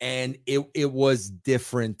 And it was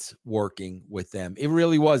different working with them. It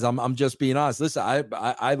really was. I'm just being honest. Listen,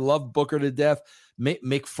 I love Booker to death.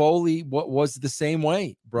 Mick Foley was the same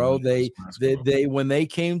way, bro. They when they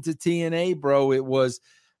came to TNA, bro,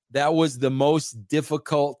 that was the most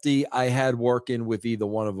difficulty I had working with either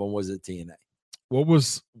one of them was at TNA. What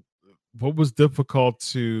was difficult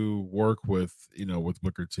to work with, with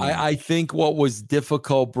Booker T? I think what was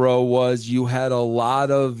difficult, bro, was you had a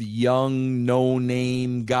lot of young,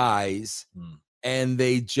 no-name guys, and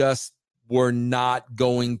they just were not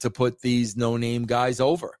going to put these no-name guys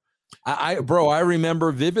over. I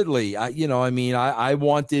remember vividly. I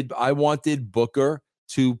wanted Booker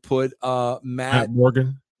to put Matt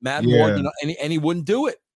Morgan, and he wouldn't do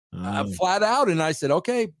it flat out. And I said,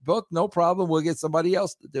 okay, Book, no problem. We'll get somebody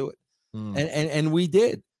else to do it. And we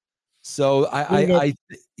did. So they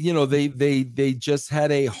just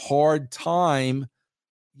had a hard time,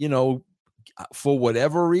 for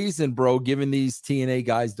whatever reason, bro, giving these TNA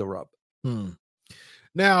guys the rub.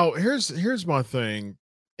 Now here's my thing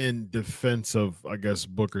in defense of, I guess,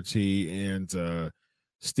 Booker T and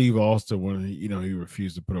Steve Austin when he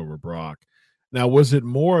refused to put over Brock. Now, was it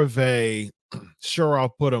more of a sure I'll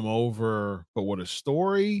put him over, but with a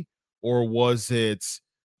story, or was it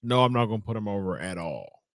no, I'm not going to put him over at all?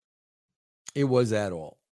 It was at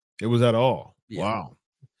all. It was at all. Yeah. Wow.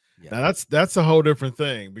 Yeah. Now that's a whole different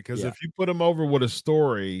thing because if you put him over with a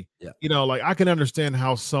story, like I can understand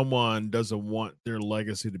how someone doesn't want their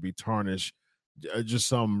legacy to be tarnished. Just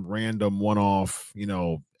some random one-off,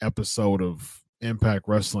 episode of Impact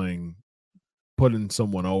Wrestling putting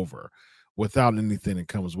someone over without anything that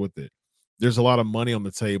comes with it. There's a lot of money on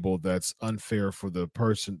the table that's unfair for the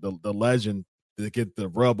person, the legend, to get the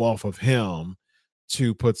rub off of him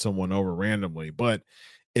to put someone over randomly. But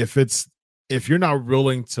if you're not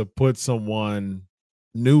willing to put someone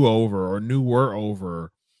new over or newer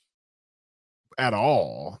over at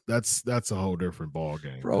all, that's a whole different ball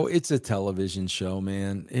game, bro. It's a television show,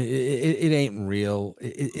 man. It ain't real.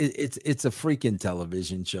 It's a freaking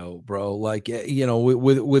television show, bro. Like,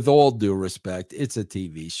 with all due respect, it's a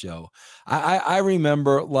TV show. I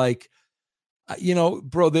remember, like,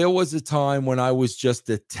 bro, there was a time when I was just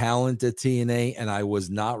a talent at TNA and I was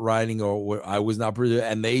not writing or I was not producing,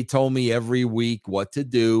 and they told me every week what to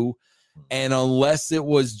do. And unless it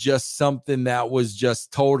was just something that was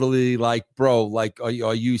just totally like, bro, like, are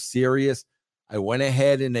you serious? I went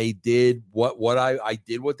ahead and they did I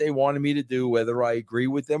did what they wanted me to do, whether I agree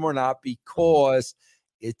with them or not, because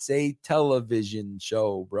it's a television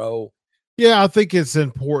show, bro. Yeah, I think it's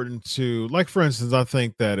important to, like, for instance, I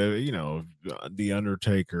think that, The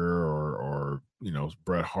Undertaker or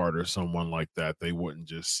Bret Hart or someone like that, they wouldn't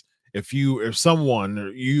just, if someone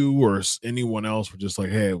or you or anyone else were just like,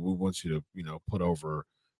 hey, we want you to, put over,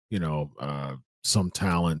 some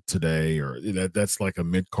talent today, or that's like a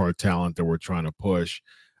mid-card talent that we're trying to push,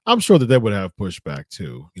 I'm sure that they would have pushback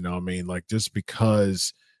too. I mean, like, just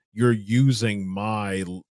because you're using my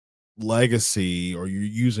legacy or you're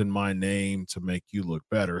using my name to make you look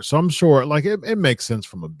better. So I'm sure, like, it makes sense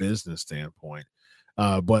from a business standpoint.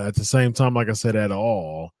 But at the same time, like I said, at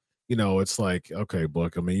all, it's like, okay,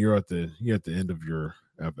 Buck, I mean, you're at the end of your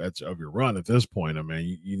run at this point. I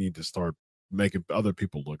mean, you need to start making other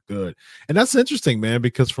people look good. And that's interesting, man,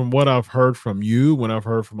 because from what I've heard from you, when I've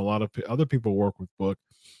heard from a lot of other people who work with Buck,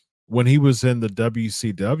 when he was in the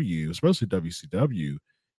WCW, especially WCW,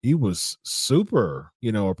 he was super,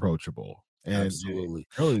 approachable. And absolutely.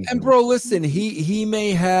 And bro, listen, he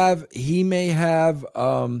may have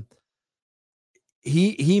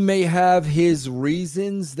his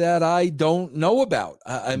reasons that I don't know about.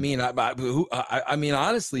 I mean,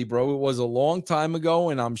 honestly, bro, it was a long time ago,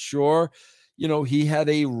 and I'm sure, he had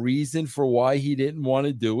a reason for why he didn't want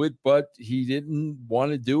to do it, but he didn't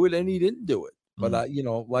want to do it, and he didn't do it. But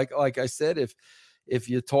like I said, if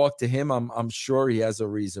you talk to him, I'm sure he has a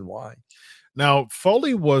reason why. Now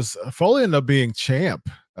Foley ended up being champ,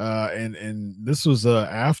 and this was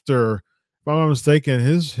after, if I'm not mistaken,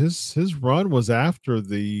 his run was after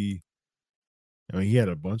the. I mean, he had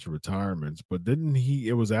a bunch of retirements, but didn't he?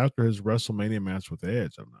 It was after his WrestleMania match with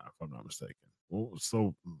Edge. If I'm not mistaken. Well,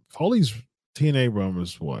 so Foley's TNA run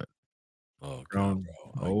was what? Oh God,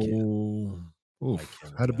 bro!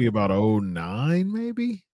 Had to be about 09,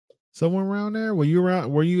 maybe somewhere around there. Were you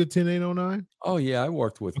around? Were you at 10-8-09? Oh yeah, I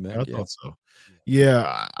worked with Mick. I thought so.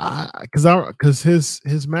 Yeah, because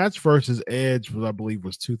his match versus Edge was, I believe,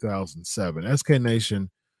 was 2007. SK Nation.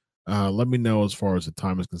 Let me know as far as the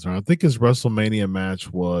time is concerned. I think his WrestleMania match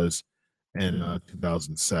was in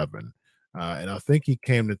 2007. And I think he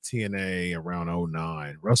came to TNA around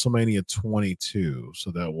 09, WrestleMania 22. So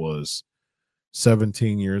that was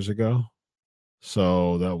 17 years ago.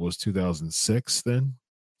 So that was 2006 then.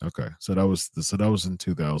 Okay. So that was in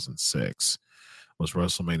 2006 was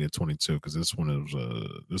WrestleMania 22, because the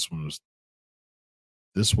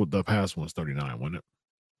past one was 39, wasn't it?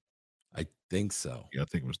 I think so. Yeah, I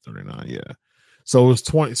think it was 39. Yeah. So it was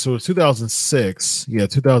 20. So it was 2006. Yeah,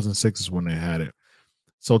 2006 is when they had it.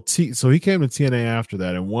 So he came to TNA after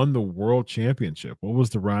that and won the world championship. What was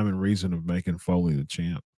the rhyme and reason of making Foley the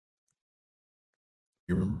champ?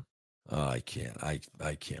 You remember? I can't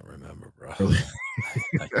remember, bro. Really?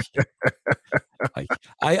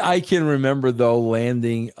 I can remember though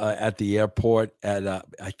landing at the airport at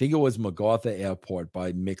I think it was MacArthur Airport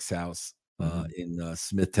by Mick's house in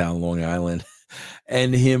Smithtown, Long Island,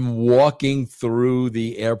 and him walking through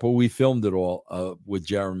the airport. We filmed it all with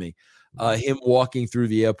Jeremy. Him walking through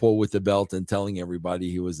the airport with the belt and telling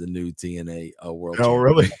everybody he was the new TNA world champion.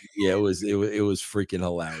 Really? Yeah, it was freaking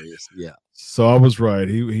hilarious. Yeah. So I was right.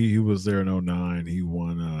 He was there in 09. He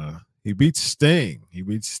won. He beat Sting. He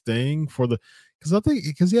beat Sting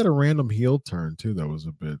because he had a random heel turn too. That was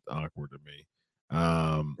a bit awkward to me.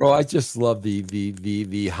 Bro, I just love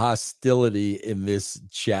the hostility in this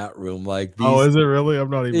chat room. Like, is it really? I'm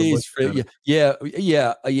not even looking at it.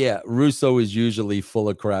 Yeah. Russo is usually full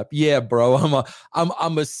of crap. Yeah, bro. I'm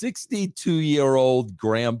a 62-year-old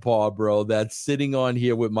grandpa, bro, that's sitting on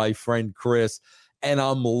here with my friend Chris, and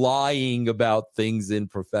I'm lying about things in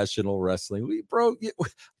professional wrestling. Bro,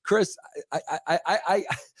 Chris, I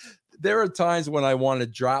there are times when I want to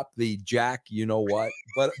drop the jack, you know what,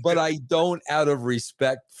 but I don't, out of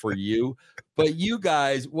respect for you. But you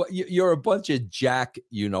guys, you're a bunch of jack,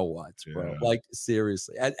 you know what, bro. Yeah. Like,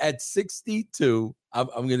 seriously, at 62,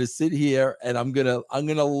 I'm gonna sit here and I'm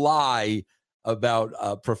gonna lie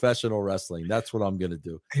about professional wrestling. That's what I'm gonna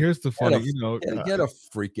do. Here's the funny, get a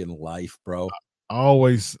freaking life, bro. I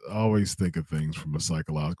always think of things from a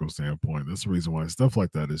psychological standpoint. That's the reason why stuff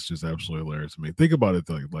like that is just absolutely hilarious to me. Think about it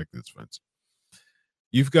like this, Vince.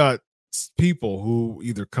 You've got people who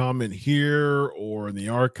either comment here or in the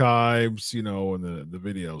archives, in the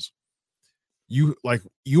videos. You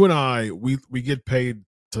and I, we get paid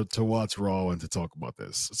to watch Raw and to talk about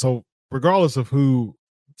this. So regardless of who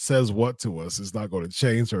says what to us, is not going to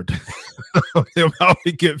change or how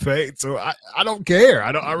we get paid. So I don't care.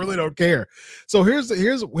 I really don't care. So here's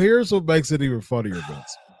what makes it even funnier,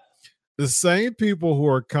 Vince. The same people who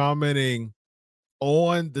are commenting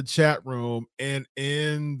on the chat room and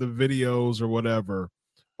in the videos or whatever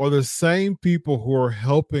are the same people who are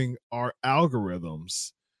helping our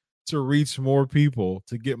algorithms to reach more people,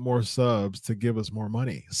 to get more subs, to give us more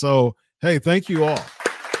money. So hey, thank you all.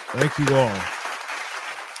 Thank you all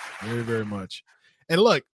very, very much. And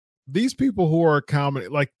look, these people who are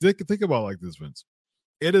commenting, like, think about it like this, Vince.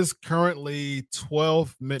 It is currently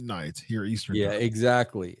 12 midnight here Eastern time.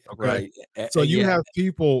 Exactly. Okay. Right. So you have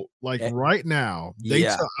people like right now, they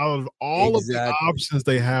out of all of the options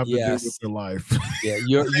they have to do with their life. Yeah,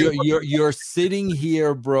 you're sitting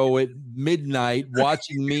here, bro, at midnight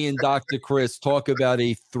watching me and Dr. Chris talk about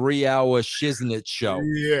a 3-hour shiznit show.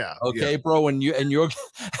 Yeah. Okay, bro, and you're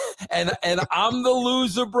and I'm the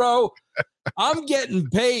loser, bro. I'm getting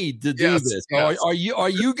paid to do this. Yes. Are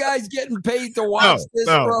you guys getting paid to watch this,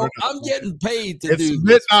 bro? I'm getting paid to do this. It's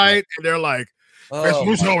midnight, and they're like,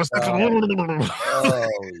 holy crap, man.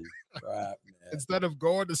 Instead of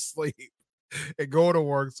going to sleep and going to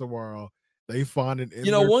work tomorrow, they find it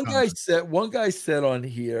in one guy said on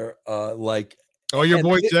here, like, oh, your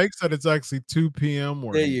boy Jake said it's actually 2 p.m.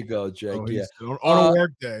 There you go, Jake. On a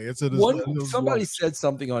work day. Somebody said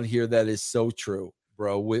something on here that is so true,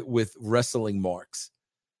 bro, with wrestling marks.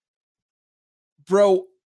 Bro,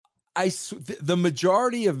 the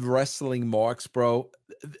majority of wrestling marks, bro,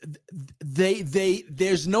 they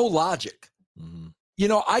there's no logic. Mm-hmm.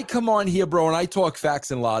 I come on here, bro, and I talk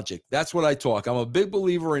facts and logic. That's what I talk. I'm a big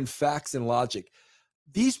believer in facts and logic.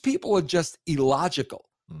 These people are just illogical.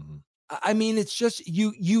 Mm-hmm. I mean, it's just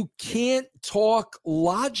you can't talk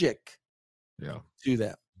logic to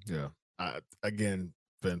them. Yeah. Again,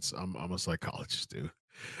 Vince, I'm a psychologist, dude.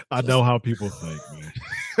 I know how people think, man.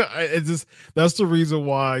 That's the reason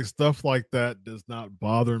why stuff like that does not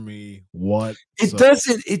bother me. It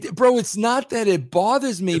doesn't, bro. It's not that it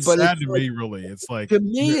bothers me, but sad to me, really. It's like, to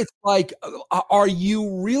me, it's like, are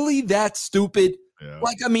you really that stupid? Yeah.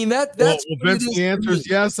 Like, I mean, that's well, Vince, the answer is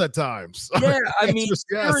yes at times. Yeah, I mean,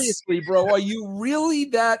 seriously, bro, are you really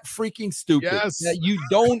that freaking stupid that you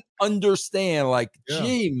don't understand? Like,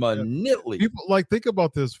 gee, manitly. People, like, think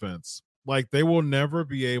about this, Vince. Like, they will never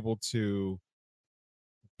be able to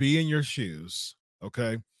be in your shoes,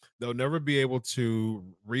 okay? They'll never be able to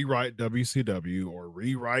rewrite WCW or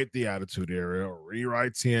rewrite the Attitude Era or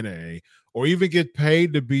rewrite TNA or even get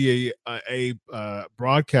paid to be a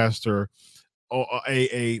broadcaster or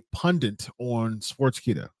a pundit on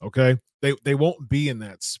Sportskeeda, okay? They won't be in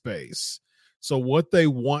that space. So what they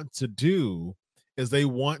want to do is they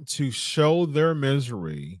want to show their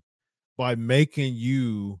misery by making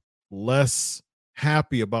you less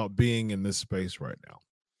happy about being in this space right now.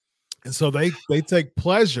 And so they take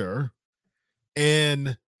pleasure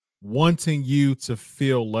in wanting you to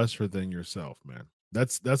feel lesser than yourself, man.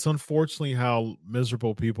 That's unfortunately how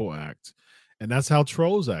miserable people act. And that's how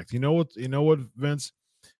trolls act. You know what, Vince?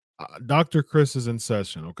 Dr. Chris is in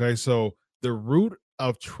session, okay? So the root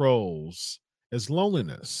of trolls is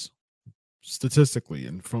loneliness, statistically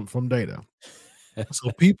and from data.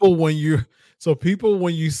 So people when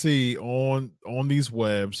you see on these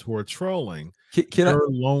webs who are trolling, they're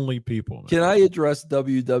lonely people. Man. Can I address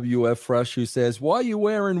WWF Fresh, who says, "Why are you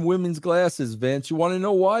wearing women's glasses, Vince? You want to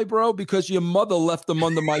know why, bro? Because your mother left them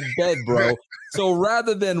under my bed, bro. So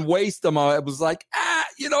rather than waste them, I was like,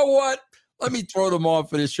 you know what? Let me throw them on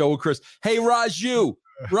for this show with Chris. Hey, Raju,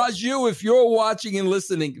 if you're watching and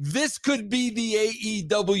listening, this could be the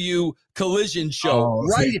AEW Collision show,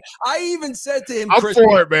 right? See, I even said to him, Chris, I'm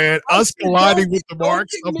for it, man. Us colliding with the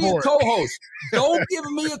Marks. Don't give me a co-host. Don't give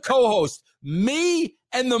me a co-host. Me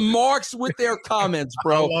and the Marks with their comments,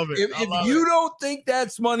 bro. I love it. If you don't think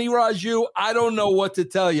that's money, Raju, I don't know what to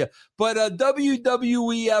tell you. But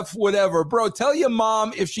WWEF, whatever, bro. Tell your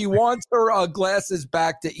mom if she wants her glasses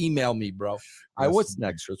back to email me, bro. All right, what's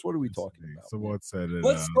next, Chris? What are we talking about? Someone said it.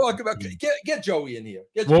 Let's talk about get Joey in here.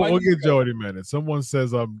 We'll get Joey in a minute. Someone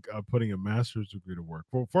says I'm putting a master's degree to work.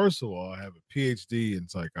 Well, first of all, I have a PhD in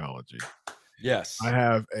psychology. Yes, I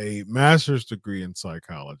have a master's degree in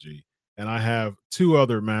psychology, and I have 2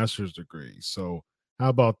 other master's degrees. So how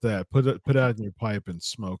about that? Put it out in your pipe and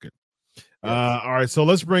smoke it. Yes. All right, so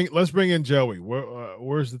let's bring in Joey.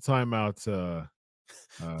 Where's the timeout?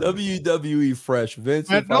 WWE Fresh, Vince.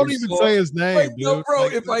 Man, don't even say his name. Wait, no, bro.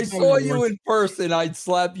 Like, if I saw you in person, I'd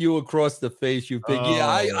slap you across the face. You think?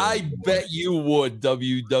 I bet you would.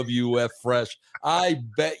 WWF Fresh. I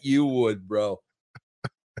bet you would, bro.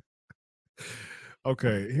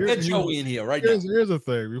 Okay, get Joey in here right now. Here's the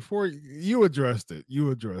thing. Before you addressed it,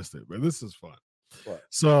 but this is fun. What?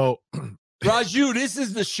 So, Raju, this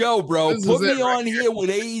is the show, bro. Put me on here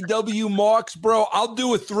with AEW Marks, bro. I'll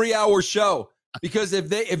do a 3-hour show. Because if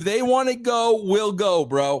they want to go, we'll go,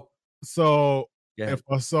 bro. So if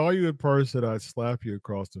I saw you in person, I'd slap you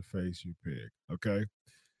across the face, you pig. Okay.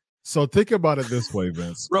 So think about it this way,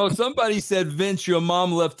 Vince. Bro, somebody said, Vince, your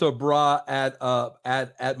mom left her bra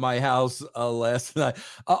at my house last night.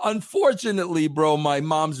 Unfortunately, bro, my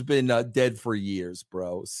mom's been dead for years,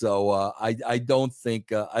 bro. So I don't think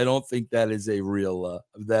that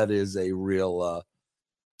is a real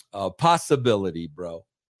possibility, bro.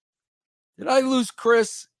 Did I lose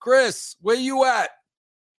Chris? Chris, where you at?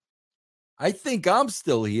 I think I'm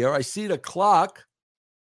still here. I see the clock.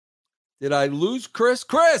 Did I lose Chris?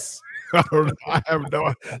 Chris! I don't know. I have no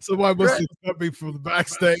idea. Somebody must have sent me from the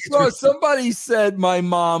backstage. So somebody said my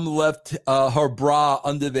mom left her bra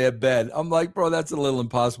under their bed. I'm like, bro, that's a little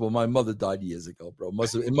impossible. My mother died years ago, bro.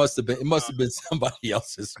 It must have been somebody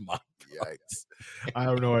else's mom. Yikes. I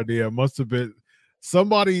have no idea. It must have been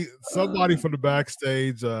somebody from the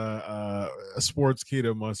backstage.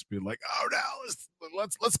 Sportskeeda must be like, oh no,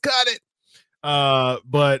 let's cut it.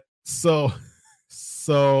 But so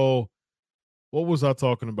what was I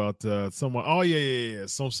talking about? Someone. Oh yeah.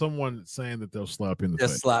 So someone saying that they'll slap you in the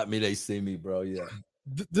face. Slap me. They see me, bro. Yeah.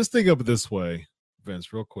 Just think of it this way,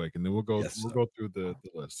 Vince, real quick, and then we'll go through the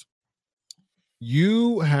list.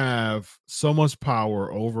 You have so much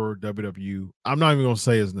power over WWE. I'm not even gonna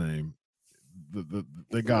say his name.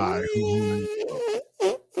 The guy who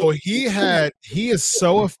So he is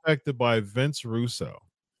so affected by Vince Russo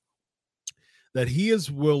that he is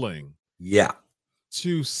willing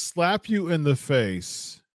to slap you in the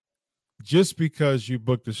face just because you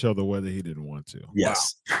booked the show the way that he didn't want to.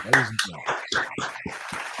 Yes. Wow.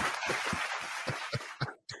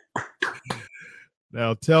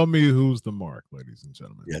 Now tell me who's the mark, ladies and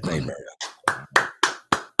gentlemen. Yeah, thank you.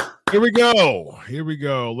 Here we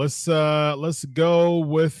go. Let's go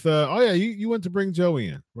with you went to bring Joey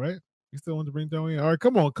in, right? You still want to bring Joey in? All right,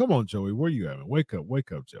 come on, Joey. Where you at? Wake up,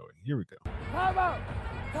 Joey. Here we go. Time out,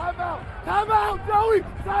 Joey.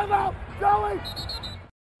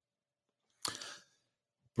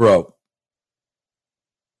 Bro,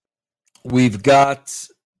 we've got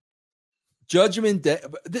Judgment Day.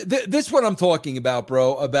 This is what I'm talking about,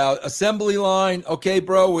 bro, about assembly line. Okay,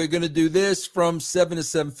 bro, we're going to do this from 7 to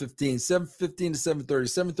 7:15, 7:15 to 7:30,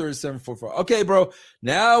 7:30 to 7:45. Okay, bro,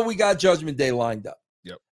 now we got Judgment Day lined up.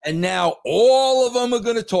 Yep. And now all of them are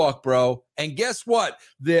going to talk, bro. And guess what?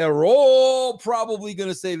 They're all probably going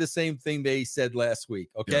to say the same thing they said last week,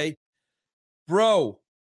 okay? Yep. Bro,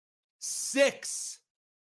 six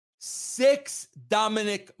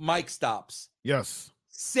Dominic mic stops. Yes.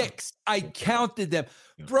 6. I counted them.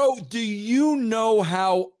 Bro, do you know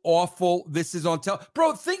how awful this is on television?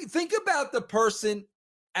 Bro, think about the person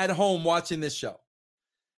at home watching this show.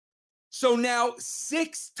 So now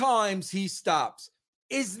 6 times he stops.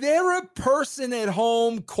 Is there a person at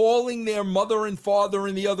home calling their mother and father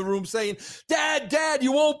in the other room saying, Dad,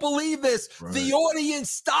 you won't believe this. Right. The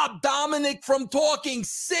audience stopped Dominic from talking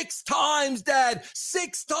 6 times, Dad,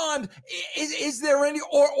 6 times. Is there any,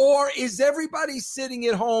 or is everybody sitting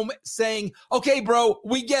at home saying, okay, bro,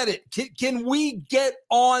 we get it. Can we get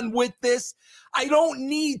on with this? I don't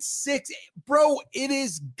need 6. Bro, it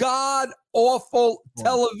is god awful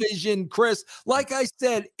television, Chris. Like I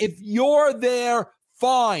said, if you're there,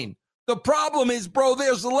 fine. The problem is, bro,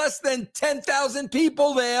 there's less than 10,000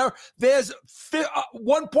 people there. There's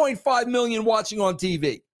 1.5 million watching on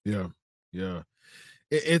TV. Yeah.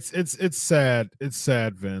 It's sad. It's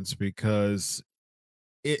sad, Vince, because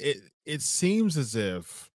it seems as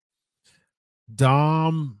if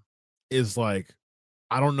Dom is like,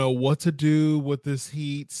 I don't know what to do with this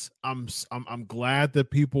heat. I'm glad that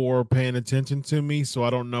people are paying attention to me, so I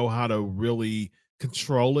don't know how to really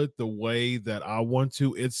control it the way that I want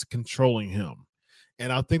to. It's controlling him.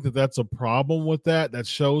 And I think that that's a problem with that. That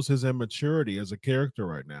shows his immaturity as a character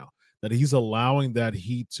right now, that he's allowing that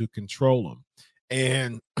heat to control him.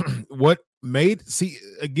 And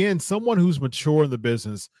again, someone who's mature in the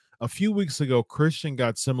business, a few weeks ago, Christian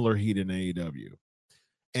got similar heat in AEW.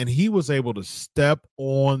 And he was able to step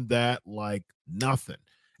on that like nothing.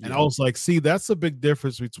 And I was like, see, that's a big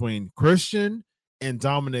difference between Christian and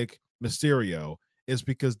Dominic Mysterio, is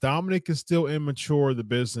because Dominic is still immature in the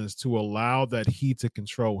business to allow that heat to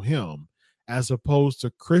control him, as opposed to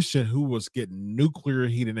Christian, who was getting nuclear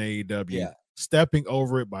heat in AEW, stepping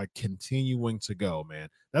over it by continuing to go, man.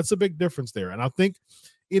 That's a big difference there. And I think,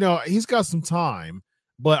 he's got some time,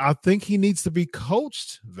 but I think he needs to be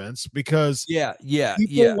coached, Vince, because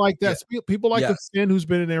people like that, people like the Finn who's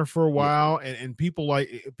been in there for a while, and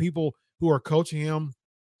people who are coaching him,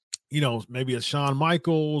 maybe a Shawn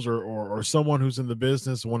Michaels or someone who's in the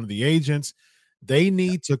business, one of the agents, they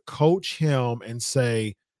need to coach him and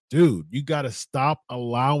say, dude, you got to stop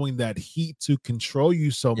allowing that heat to control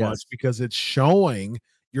you so much, because it's showing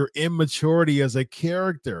your immaturity as a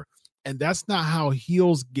character. And that's not how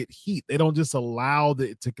heels get heat. They don't just allow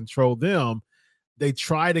it to control them. They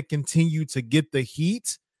try to continue to get the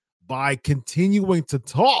heat by continuing to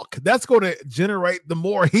talk. That's going to generate the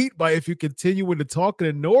more heat by if you continue to talk and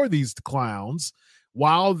ignore these clowns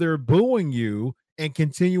while they're booing you and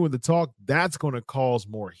continuing to talk, that's going to cause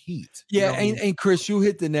more heat. Yeah, and Chris, you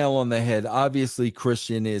hit the nail on the head. Obviously,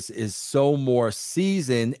 Christian is so more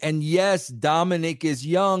seasoned. And yes, Dominic is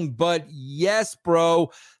young, but yes,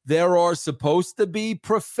 bro, there are supposed to be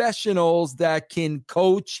professionals that can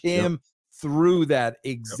coach him through that.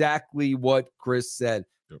 Exactly what Chris said.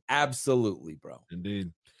 Absolutely, bro.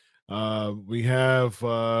 Indeed. We have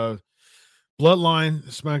Bloodline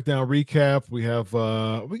SmackDown recap. We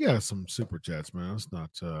got some super chats, man. It's not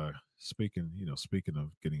speaking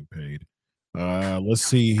of getting paid. Let's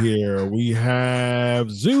see here. We have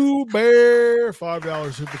Zoo Bear,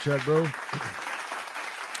 $5 super chat, bro.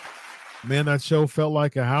 Man, that show felt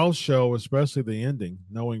like a house show, especially the ending.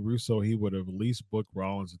 Knowing Russo, he would have at least booked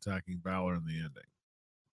Rollins attacking Balor in the ending.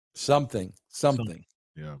 Something.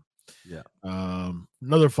 Yeah. Yeah.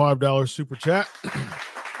 Another $5 super chat.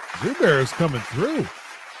 Zubair is coming through.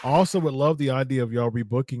 Also, would love the idea of y'all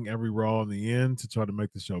rebooking every Raw in the end to try to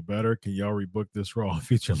make the show better. Can y'all rebook this Raw and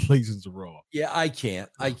feature Legions of Raw? Yeah, I can't.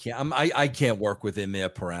 I can't work within their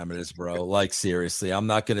parameters, bro. Like seriously, I'm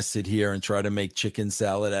not gonna sit here and try to make chicken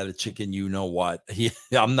salad out of chicken. You know what?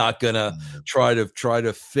 I'm not gonna try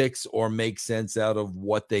to fix or make sense out of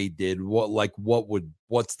what they did.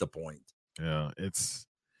 What's the point? Yeah,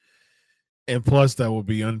 and plus that will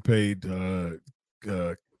be unpaid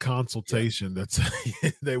consultation that's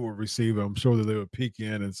they will receive. I'm sure that they would peek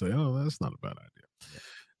in and say, "Oh, that's not a bad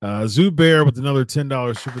idea." Zubair with another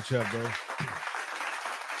 $10 super chat, bro.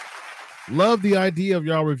 Love the idea of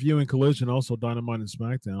y'all reviewing Collision, also Dynamite and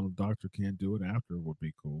SmackDown. If Doctor can't do it after, would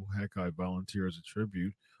be cool. Heck, I volunteer as a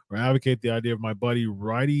tribute or advocate the idea of my buddy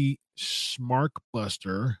Righty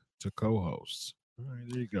Smarkbuster to co-host. All right,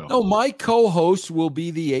 there you go. No, my co-host will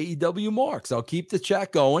be the AEW Marks. I'll keep the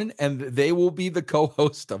chat going, and they will be the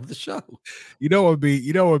co-host of the show. You know what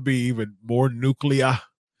would be even more nuclear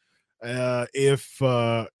if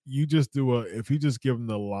you just give them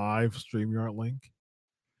the live StreamYard link,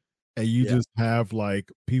 and you just have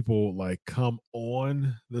like people like come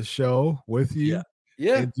on the show with you.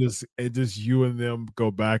 Yeah. And just you and them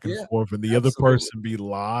go back and forth, and the absolutely. other person be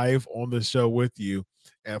live on the show with you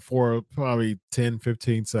and for probably 10,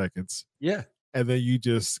 15 seconds. Yeah. And then you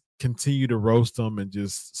just continue to roast them and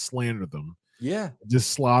just slander them. Yeah.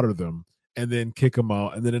 Just slaughter them and then kick them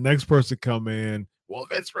out. And then the next person come in, well,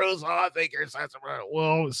 Vince Russo, I think you're such a,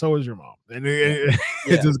 well, so is your mom. And it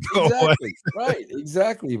just go away. Right.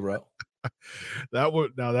 Exactly, bro. That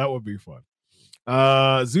would be fun.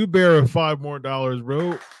 Zubair, $5 more,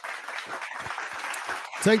 bro.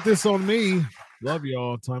 Take this on me. Love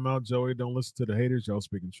y'all. Time out, Joey. Don't listen to the haters. Y'all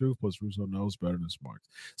speaking truth. Plus, Russo knows better than Smarks.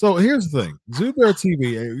 So here's the thing: Zubair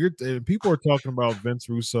TV. People are talking about Vince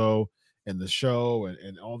Russo and the show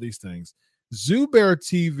and all these things. Zubair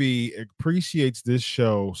TV appreciates this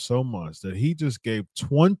show so much that he just gave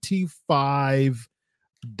 $25.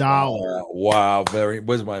 Wow.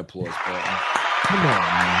 Where's my applause button? Come on,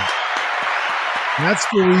 man. That's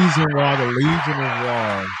the reason why the Legion of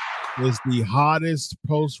Raw is the hottest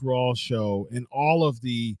post-Raw show in all of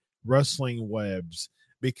the wrestling webs,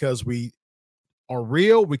 because we are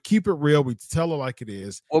real, we keep it real, we tell it like it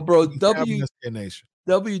is. Well, bro, Nation.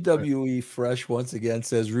 WWE Fresh once again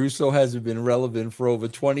says Russo hasn't been relevant for over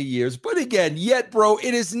 20 years. But again, bro,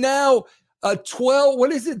 it is now 12,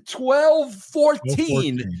 what is it?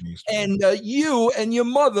 12:14. And you and your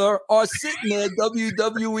mother are sitting there,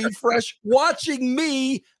 WWE Fresh, watching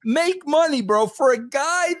me make money, bro. For a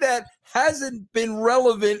guy that hasn't been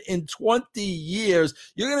relevant in 20 years,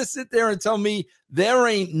 you're going to sit there and tell me there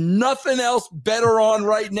ain't nothing else better on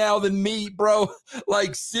right now than me, bro.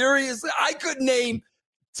 Like, seriously, I could name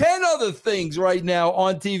 10 other things right now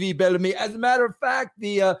on TV better than me. As a matter of fact,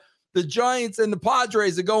 the Giants and the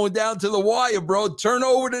Padres are going down to the wire, bro. Turn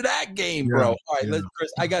over to that game, bro. All right,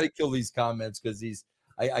 Chris, I got to kill these comments because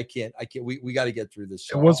I can't. We got to get through this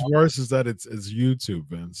show. And what's worse is that it's YouTube,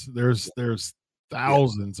 Vince. There's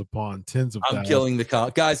thousands upon tens of thousands. I'm killing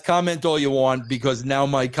the guys. Comment all you want, because now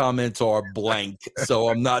my comments are blank, so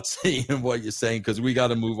I'm not saying what you're saying because we got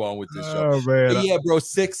to move on with this show. Oh man, but yeah, bro.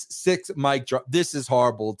 Six mic drop. This is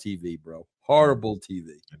horrible TV, bro. Horrible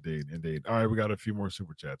TV. Indeed. All right, we got a few more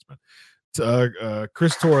super chats, man.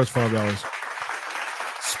 Chris Torres, $5.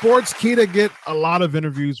 Sportskeeda get a lot of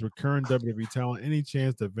interviews with current WWE talent. Any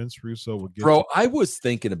chance that Vince Russo would get? Bro, I was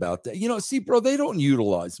thinking about that. See, bro, they don't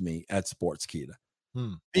utilize me at Sportskeeda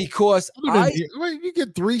because you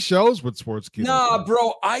get 3 shows with Sportskeeda. Nah,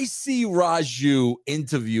 bro, I see Raju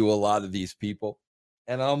interview a lot of these people,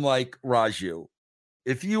 and I'm like, Raju,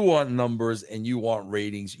 if you want numbers and you want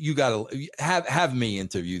ratings, you gotta have me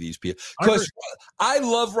interview these people, because I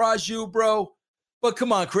love Raju, bro. But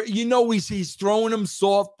come on, he's throwing them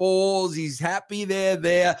softballs. He's happy they're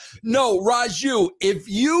there. No, Raju, if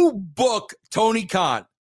you book Tony Khan,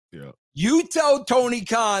 you tell Tony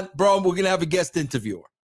Khan, bro, we're going to have a guest interviewer.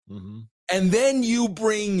 Mm-hmm. And then you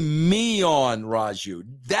bring me on, Raju.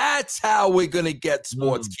 That's how we're going to get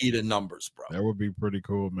Sportskeeda numbers, bro. That would be pretty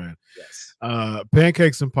cool, man. Yes.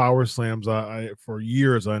 Pancakes and Power Slams. I for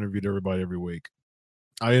years, I interviewed everybody every week.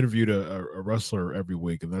 I interviewed a wrestler every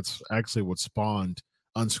week, and that's actually what spawned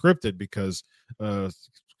Unscripted, because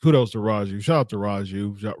kudos to Raju. Shout out to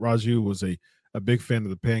Raju. Raju was a big fan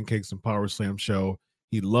of the Pancakes and Power Slam show.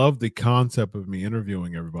 He loved the concept of me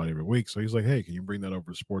interviewing everybody every week. So he's like, hey, can you bring that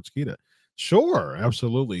over to Sportskeeda? Sure,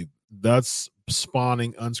 absolutely. That's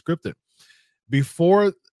spawning Unscripted.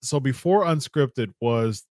 Before Unscripted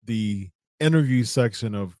was the interview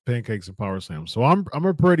section of Pancakes and Power Slam. So I'm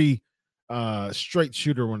a pretty straight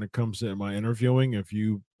shooter when it comes to my interviewing. If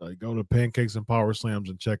you go to Pancakes and Power Slams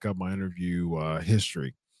and check out my interview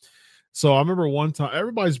history. So I remember one time,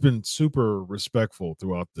 everybody's been super respectful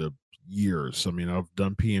throughout the years. I mean, I've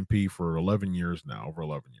done PNP for 11 years now, over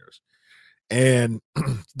 11 years. And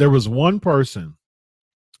there was one person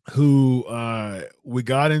who we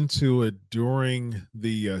got into it during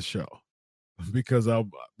the show because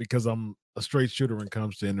I'm a straight shooter when it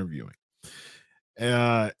comes to interviewing.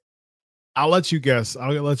 I'll let you guess.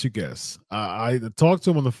 I talked to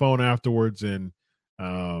him on the phone afterwards, and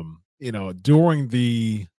during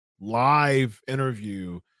the live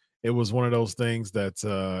interview, it was one of those things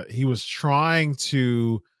that he was trying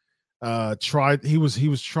to he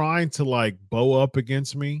was trying to like bow up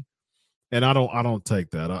against me, and I don't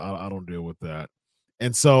take that. I don't deal with that,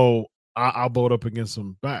 and so I bowed up against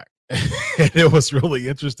him back. And it was really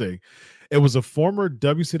interesting. It was a former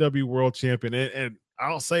WCW World Champion, and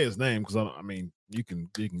I'll say his name because I mean you can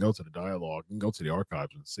go to the dialogue, you can go to the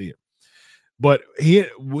archives and see it. But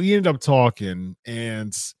we ended up talking,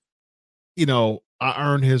 and I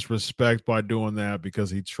earned his respect by doing that because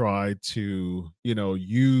he tried to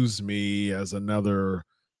use me as another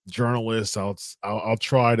journalist. I'll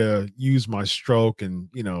try to use my stroke and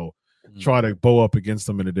try to bow up against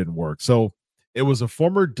them, and it didn't work. So it was a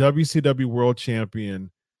former WCW World Champion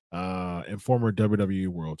and former WWE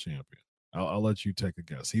World Champion. I'll let you take a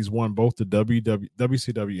guess. He's won both the WCW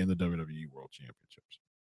and the WWE World Championships.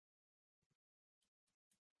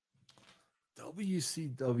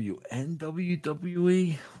 WCW and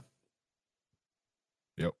WWE.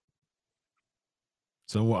 Yep.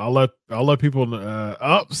 So I'll let people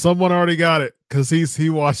know. Someone already got it because he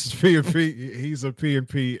watches PNP. He's a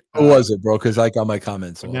PNP. Who was it, bro? Because I got my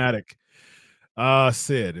comments fanatic.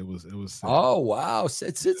 Sid. It was Sid. Oh wow,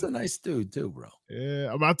 Sid's a nice dude too, bro.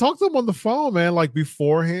 Yeah, I talked to him on the phone, man, like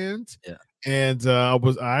beforehand. Yeah. And I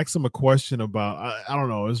asked him a question about I don't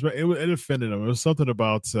know, it offended him. It was something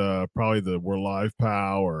about probably the We're Live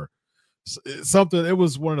pal or something. It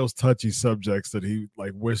was one of those touchy subjects that he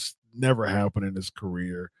like wished never happened in his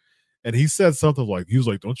career. And he said something like, he was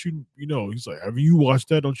like, don't you know, he's like, have you watched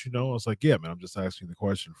that? Don't you know? I was like, yeah, man, I'm just asking the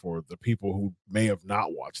question for the people who may have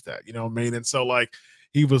not watched that. You know what I mean? And so like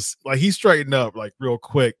he was like, he straightened up like real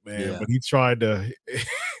quick, man. Yeah. But he tried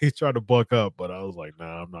to buck up. But I was like,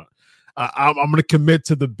 nah, I'm not. I'm going to commit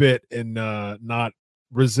to the bit and not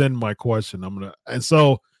rescind my question. And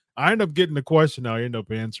so I end up getting the question. I end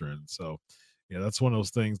up answering. So yeah, that's one of those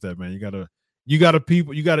things that, man, you got to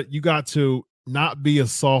not be a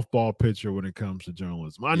softball pitcher when it comes to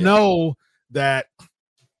journalism. I know that,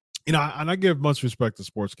 and I give much respect to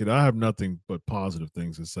Sports Kid. I have nothing but positive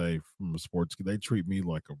things to say from a Sports Kid. They treat me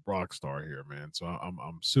like a rock star here, man. So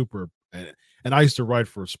I'm super, and I used to write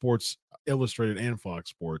for Sports Illustrated and Fox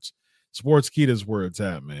Sports. Sports Kid is where it's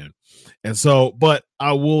at, man. And so, but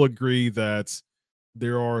I will agree that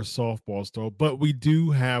there are softball stars, but we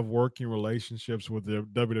do have working relationships with the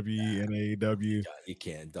WWE and AEW. You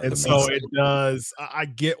can't. And so it does. I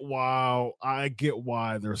get why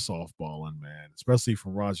they're softballing, man, especially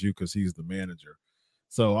from Raju because he's the manager.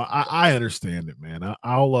 So I understand it, man.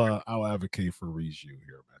 I'll advocate for Raju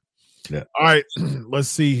here, man. Yeah. All right, let's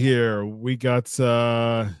see here. We got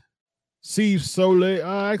Steve Soleil.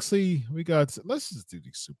 Actually, let's just do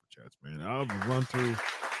these super chats, man. I'll run through.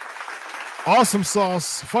 Awesome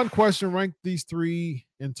sauce. Fun question. Rank these three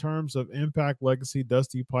in terms of impact, legacy.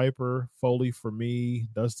 Dusty, Piper, Foley for me.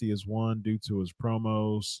 Dusty is one due to his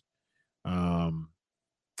promos and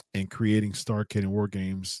creating Starrcade and War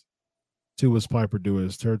Games. Two is Piper due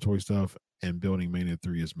his territory stuff and building Mania.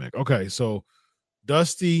 3 is Mick. Okay, so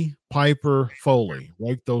Dusty, Piper, Foley.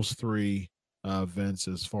 Rank those three events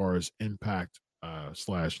as far as impact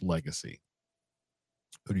 / legacy.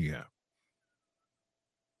 Who do you have?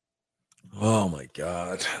 Oh my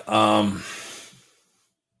God.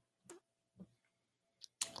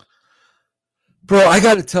 Bro, I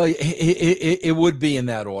got to tell you, it would be in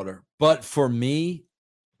that order. But for me,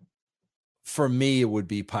 it would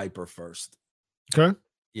be Piper first. Okay.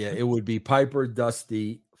 Yeah, it would be Piper,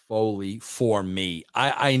 Dusty, Foley for me.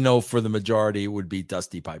 I know for the majority, it would be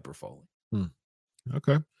Dusty, Piper, Foley.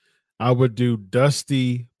 Okay. I would do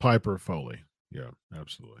Dusty, Piper, Foley. Yeah,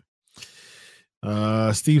 absolutely.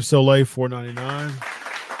 Steve Soleil, $4.99.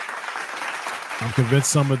 I'm convinced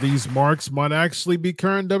some of these marks might actually be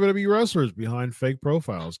current WWE wrestlers behind fake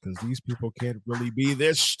profiles because these people can't really be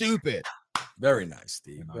this stupid. Very nice,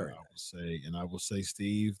 Steve. I will say,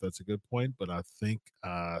 Steve, that's a good point, but I think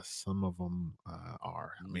some of them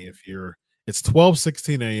are. I mean, it's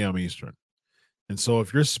 12:16 a.m. Eastern. And so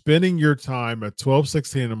if you're spending your time at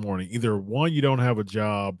 12:16 in the morning, either one, you don't have a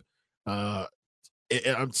job, I'm,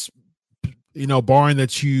 barring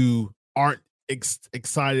that you aren't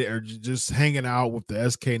excited or just hanging out with the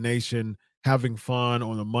SK Nation, having fun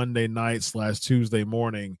on a Monday night / Tuesday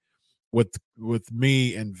morning with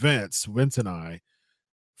me and Vince and I.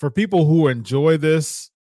 For people who enjoy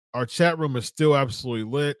this, our chat room is still absolutely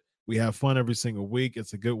lit. We have fun every single week.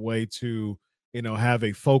 It's a good way to, have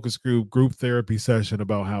a focus group therapy session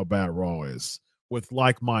about how bad Raw is with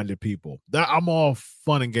like-minded people. That I'm all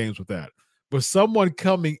fun and games with that. But someone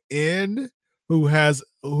coming in who has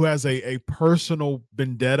a personal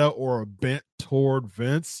vendetta or a bent toward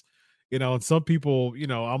Vince, and some people,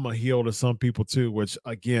 I'm a heel to some people too, which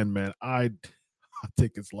again, man, I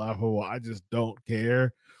think it's laughable. I just don't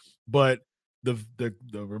care. But the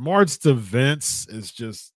remarks to Vince is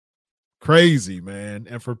just crazy, man.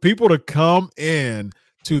 And for people to come in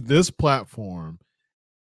to this platform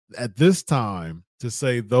at this time to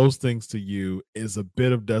say those things to you is a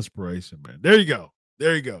bit of desperation, man. There you go.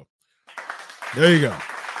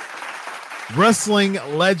 Wrestling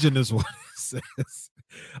legend is what it says.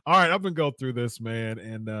 All right, I'm gonna go through this, man,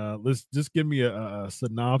 and let's just give me a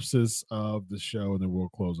synopsis of the show, and then we'll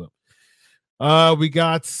close up. We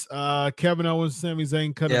got Kevin Owens, Sami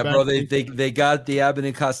Zayn cutting back. Yeah, bro, they got the Abbott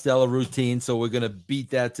and Costello routine, so we're gonna beat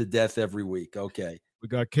that to death every week. Okay. We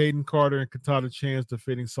got Caden Carter and Katana Chance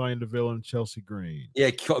defeating Sonya Deville and Chelsea Green. Yeah,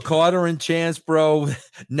 Carter and Chance, bro.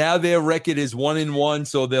 Now their record is 1-1,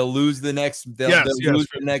 so they'll lose the next. They'll lose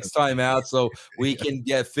the next time out, so we can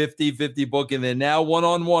get 50-50 booking. They're now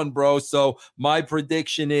 1-on-1, bro. So my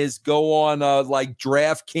prediction is go on like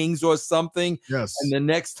DraftKings or something. Yes. And the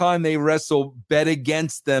next time they wrestle, bet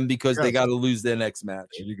against them because they got to lose their next match.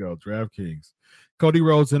 There you go, DraftKings. Cody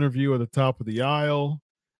Rhodes interview at the top of the aisle.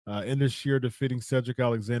 In this year, defeating Cedric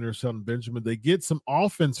Alexander, Shelton Benjamin. They get some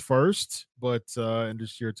offense first, but in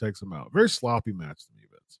this year takes them out. Very sloppy match to me,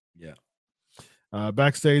 Vince. Yeah.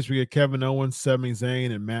 Backstage, we get Kevin Owens, Sami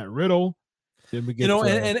Zayn, and Matt Riddle. Then we get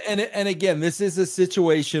and again, this is a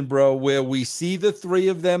situation, bro, where we see the three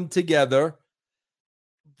of them together.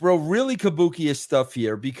 Bro, really kabuki stuff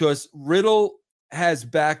here because Riddle has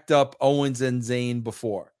backed up Owens and Zayn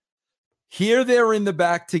before. Here they're in the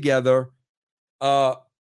back together.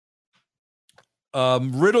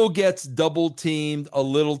 Riddle gets double teamed a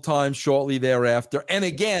little time shortly thereafter. And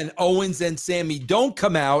again, Owens and Sammy don't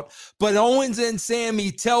come out, but Owens and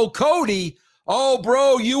Sammy tell Cody, oh,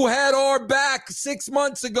 bro, you had our back 6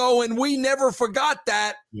 months ago and we never forgot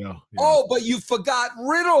that. Yeah. Oh, but you forgot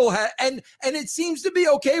Riddle. And it seems to be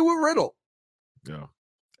okay with Riddle. Yeah.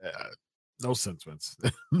 No sense, Vince.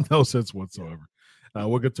 No sense whatsoever.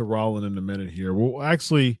 We'll get to Rollins in a minute here.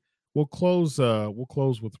 We'll close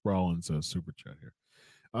with Rollins super chat here.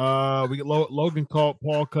 We get Logan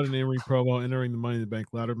Paul cutting in ring promo, entering the Money in the Bank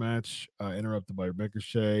ladder match, interrupted by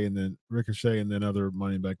Ricochet and then other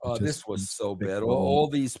Money in the Bank. Oh, this was so bad. All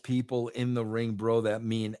these people in the ring, bro, that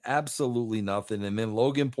mean absolutely nothing. And then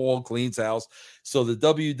Logan Paul cleans house. So the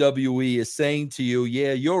WWE is saying to you,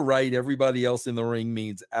 yeah, you're right. Everybody else in the ring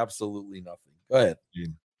means absolutely nothing. Go ahead.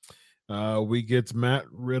 We get Matt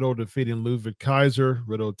Riddle defeating Ludwig Kaiser.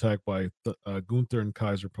 Riddle attacked by Gunther and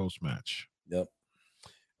Kaiser post-match. Yep.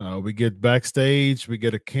 We get backstage. We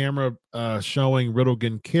get a camera showing Riddle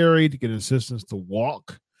getting carried, getting assistance to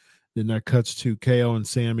walk. Then that cuts to KO and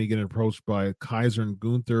Sammy getting approached by Kaiser and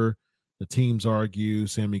Gunther. The teams argue.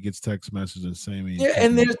 Sammy gets text messages and Sammy. Yeah,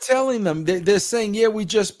 and they're telling them, they're saying, yeah, we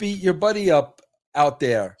just beat your buddy up out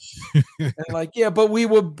there. And like, yeah, but we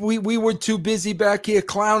were too busy back here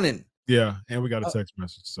clowning. Yeah, and we got a text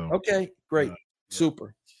message. So okay, great,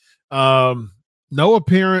 super. No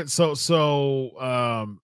appearance. So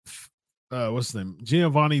what's his name?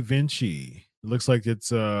 Giovanni Vinci. It looks like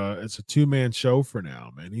it's a 2-man show for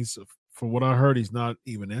now, man. He's, from what I heard, he's not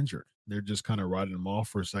even injured. They're just kind of writing him off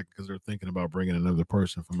for a second because they're thinking about bringing another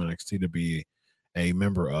person from NXT to be a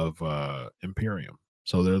member of Imperium.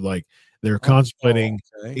 So they're contemplating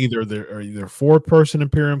either their 4-person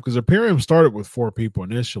Imperium, because Imperium started with 4 people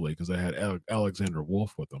initially because they had Alexander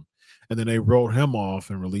Wolf with them, and then they wrote him off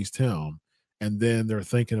and released him, and then they're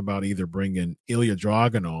thinking about either bringing Ilya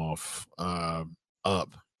Dragunov up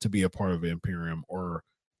to be a part of Imperium or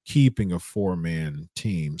keeping a 4-man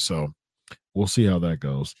team. So we'll see how that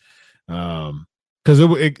goes. Because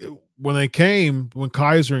when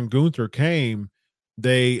Kaiser and Gunther came,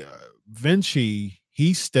 Vinci,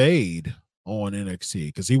 he stayed on NXT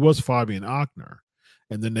because he was Fabian Ochner,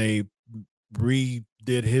 and then they redid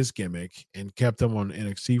his gimmick and kept him on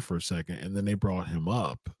NXT for a second, and then they brought him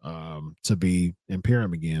up to be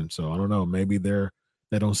Imperium again. So I don't know, maybe they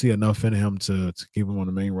don't see enough in him to keep him on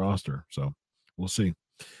the main roster. So we'll see.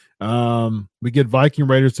 We get Viking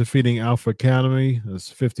Raiders defeating Alpha Academy.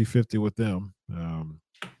 It's 50-50 with them.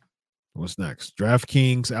 What's next?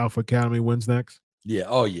 DraftKings Alpha Academy wins next. Yeah.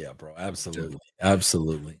 Oh yeah, bro. Absolutely.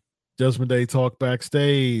 Absolutely. Judgment Day talk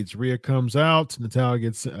backstage. Rhea comes out. Natalia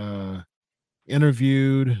gets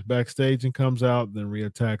interviewed backstage and comes out. Then Rhea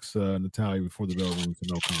attacks Natalia before the bell rings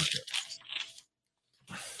for no contest.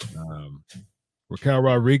 Raquel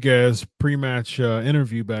Rodriguez pre-match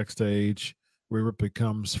interview backstage, where Ripley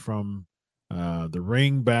comes from the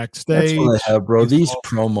ring backstage. That's what I have, bro. These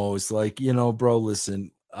promos, like, bro,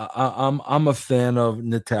 listen, I'm a fan of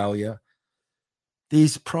Natalia.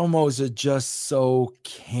 These promos are just so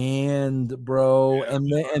canned, bro.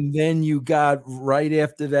 Yeah, and then you got right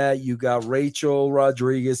after that, you got Rachel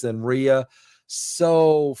Rodriguez and Rhea.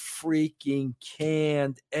 So freaking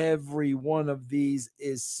canned. Every one of these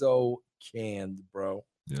is so canned, bro.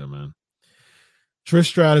 Yeah, man. Trish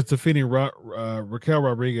Stratus defeating Raquel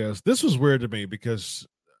Rodriguez. This was weird to me because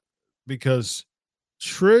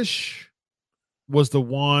Trish was the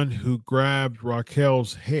one who grabbed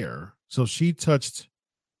Raquel's hair. So she touched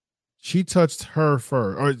her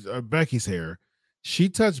first, or Becky's hair. She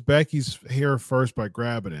touched Becky's hair first by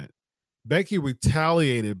grabbing it. Becky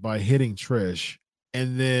retaliated by hitting Trish,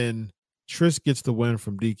 and then Trish gets the win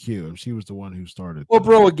from DQ, and she was the one who started. Well,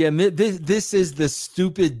 bro, again, this is the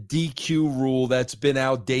stupid DQ rule that's been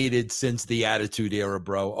outdated since the Attitude Era,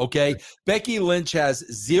 bro. Okay? Right. Becky Lynch has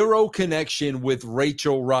zero connection with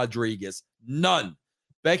Rachel Rodriguez. None.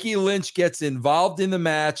 Becky Lynch gets involved in the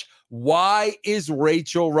match. Why is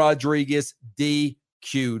Rachel Rodriguez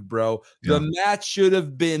DQ'd, bro? Yeah. The match should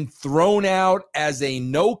have been thrown out as a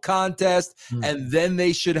no contest, and then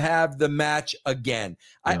they should have the match again.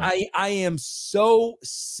 Yeah. I am so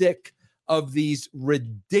sick of these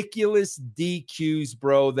ridiculous DQs,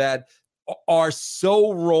 bro, that are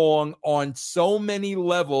so wrong on so many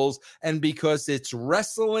levels, and because it's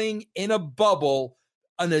wrestling in a bubble,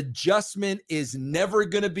 an adjustment is never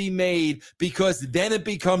going to be made, because then it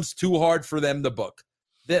becomes too hard for them to book.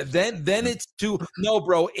 Then it's too – no,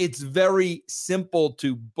 bro, it's very simple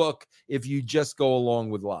to book if you just go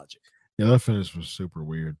along with logic. Yeah, that finish was super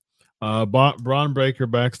weird. Braun Breaker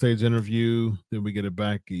backstage interview. Then we get a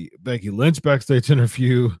Becky Lynch backstage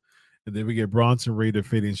interview. And then we get Bronson Reed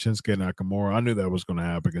defeating Shinsuke Nakamura. I knew that was going to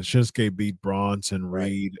happen because Shinsuke beat Bronson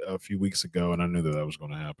Reed a few weeks ago, and I knew that was going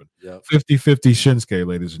to happen. Yep. 50-50 Shinsuke,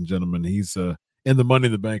 ladies and gentlemen. He's in the Money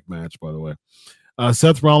in the Bank match, by the way.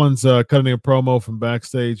 Seth Rollins cutting a promo from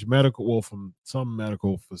backstage, from some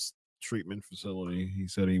medical treatment facility. He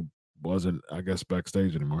said he wasn't, I guess,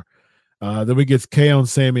 backstage anymore. Then we get KO,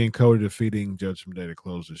 Sammy, and Cody defeating Judgment Day to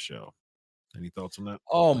close the show. Any thoughts on that?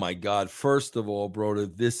 Oh, my God. First of all, bro,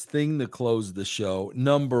 this thing to close the show,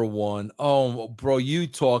 number one, bro, you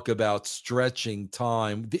talk about stretching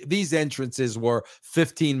time. These entrances were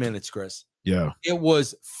 15 minutes, Chris. Yeah. It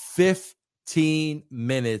was 15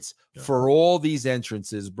 minutes for all these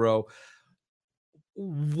entrances, bro.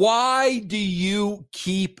 Why do you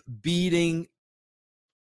keep beating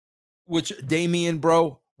Damian,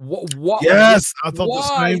 bro? Yes, I thought the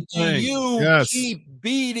same thing. Why do you keep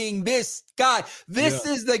beating this guy? This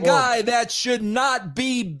is the guy that should not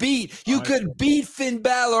be beat. You could beat Finn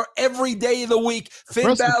Balor every day of the week.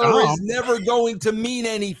 Finn Balor is never going to mean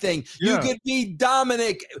anything. Yeah. You could beat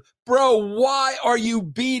Dominic. Bro, why are you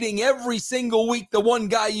beating every single week the one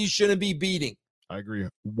guy you shouldn't be beating? I agree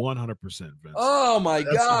 100%, Vince. Oh, my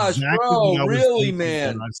gosh, exactly, bro. Really,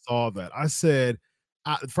 man. When I saw that, I said,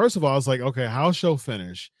 first of all, I was like, okay, house show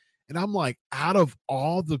finish. And I'm like, out of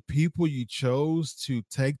all the people you chose to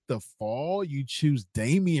take the fall, you choose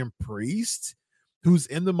Damian Priest, who's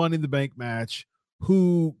in the Money in the Bank match,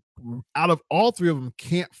 who out of all three of them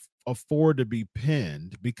can't afford to be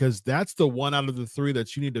pinned, because that's the one out of the three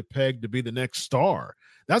that you need to peg to be the next star.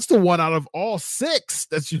 That's the one out of all six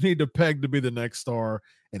that you need to peg to be the next star.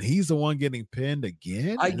 And he's the one getting pinned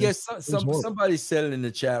again. I guess somebody said it in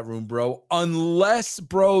the chat room, bro. Unless,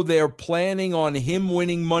 bro, they're planning on him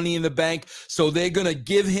winning Money in the Bank, so they're going to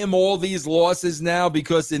give him all these losses now,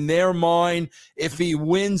 because in their mind, if he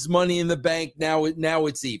wins Money in the Bank, now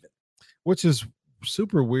it's even. Which is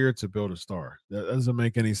super weird to build a star. That doesn't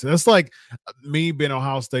make any sense. That's like me being an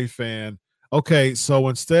Ohio State fan. Okay, so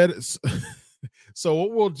instead, so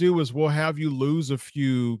what we'll do is we'll have you lose a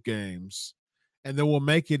few games, and then we'll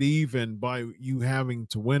make it even by you having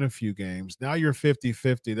to win a few games. Now you're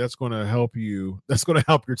 50-50. That's going to help you. That's going to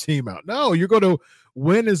help your team out. No, you're going to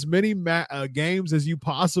win as many games as you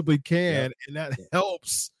possibly can, and that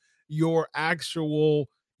helps your actual,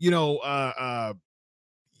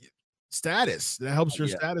 status. That helps your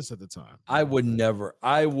status at the time. I would never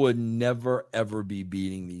ever be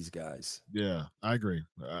beating these guys. Yeah, I agree.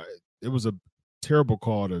 It was a terrible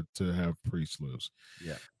call to have Priest lose.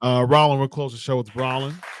 Yeah. Rollin, we'll close the show with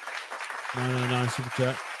Rollin. 999 super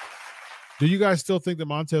chat. Do you guys still think that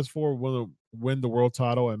Montez Ford will win the world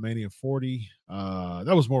title at Mania 40?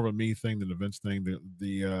 That was more of a me thing than a Vince thing.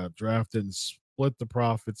 The draft didn't split the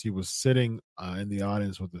profits. He was sitting in the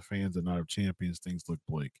audience with the fans at Night of Champions. Things look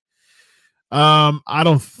bleak. I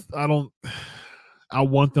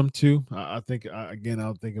want them to. I think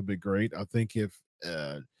it'd be great. I think if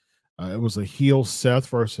it was a heel Seth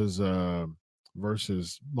versus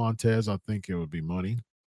Montez, I think it would be money.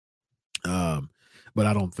 But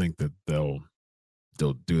I don't think that they'll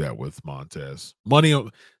do that with Montez.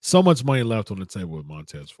 So much money left on the table with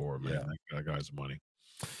Montez Ford, man. Yeah. That guy's money.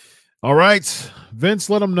 All right, Vince,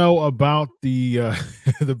 let them know about the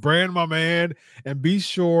the brand, my man, and be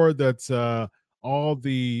sure that all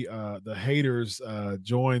the haters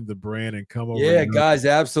join the brand and come over. Yeah, guys,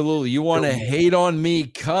 absolutely. You want to hate on me?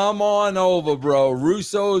 Come on over, bro.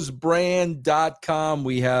 russosbrand.com.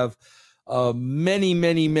 We have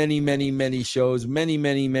many shows,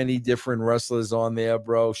 many different wrestlers on there,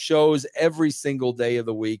 bro. Shows every single day of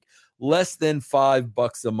the week, less than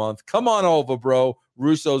 $5 a month. Come on over, bro.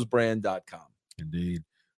 russosbrand.com. Indeed.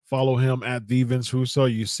 Follow him at the Vince Russo.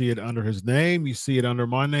 You see it under his name. You see it under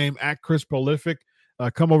my name at Chris Prolific.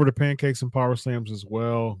 Come over to Pancakes and Power Slams as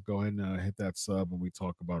well. Go ahead and hit that sub when we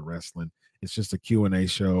talk about wrestling. It's just a Q&A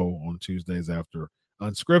show on Tuesdays after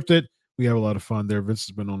Unscripted. We have a lot of fun there. Vince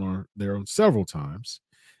has been on there several times,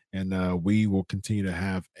 and we will continue to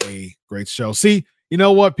have a great show. See, you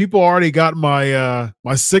know what? People already got my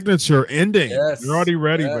my signature ending. Yes, they're already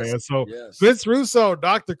ready, man. So Vince Russo,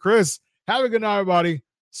 Dr. Chris, have a good night, everybody.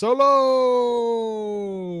 So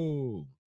long.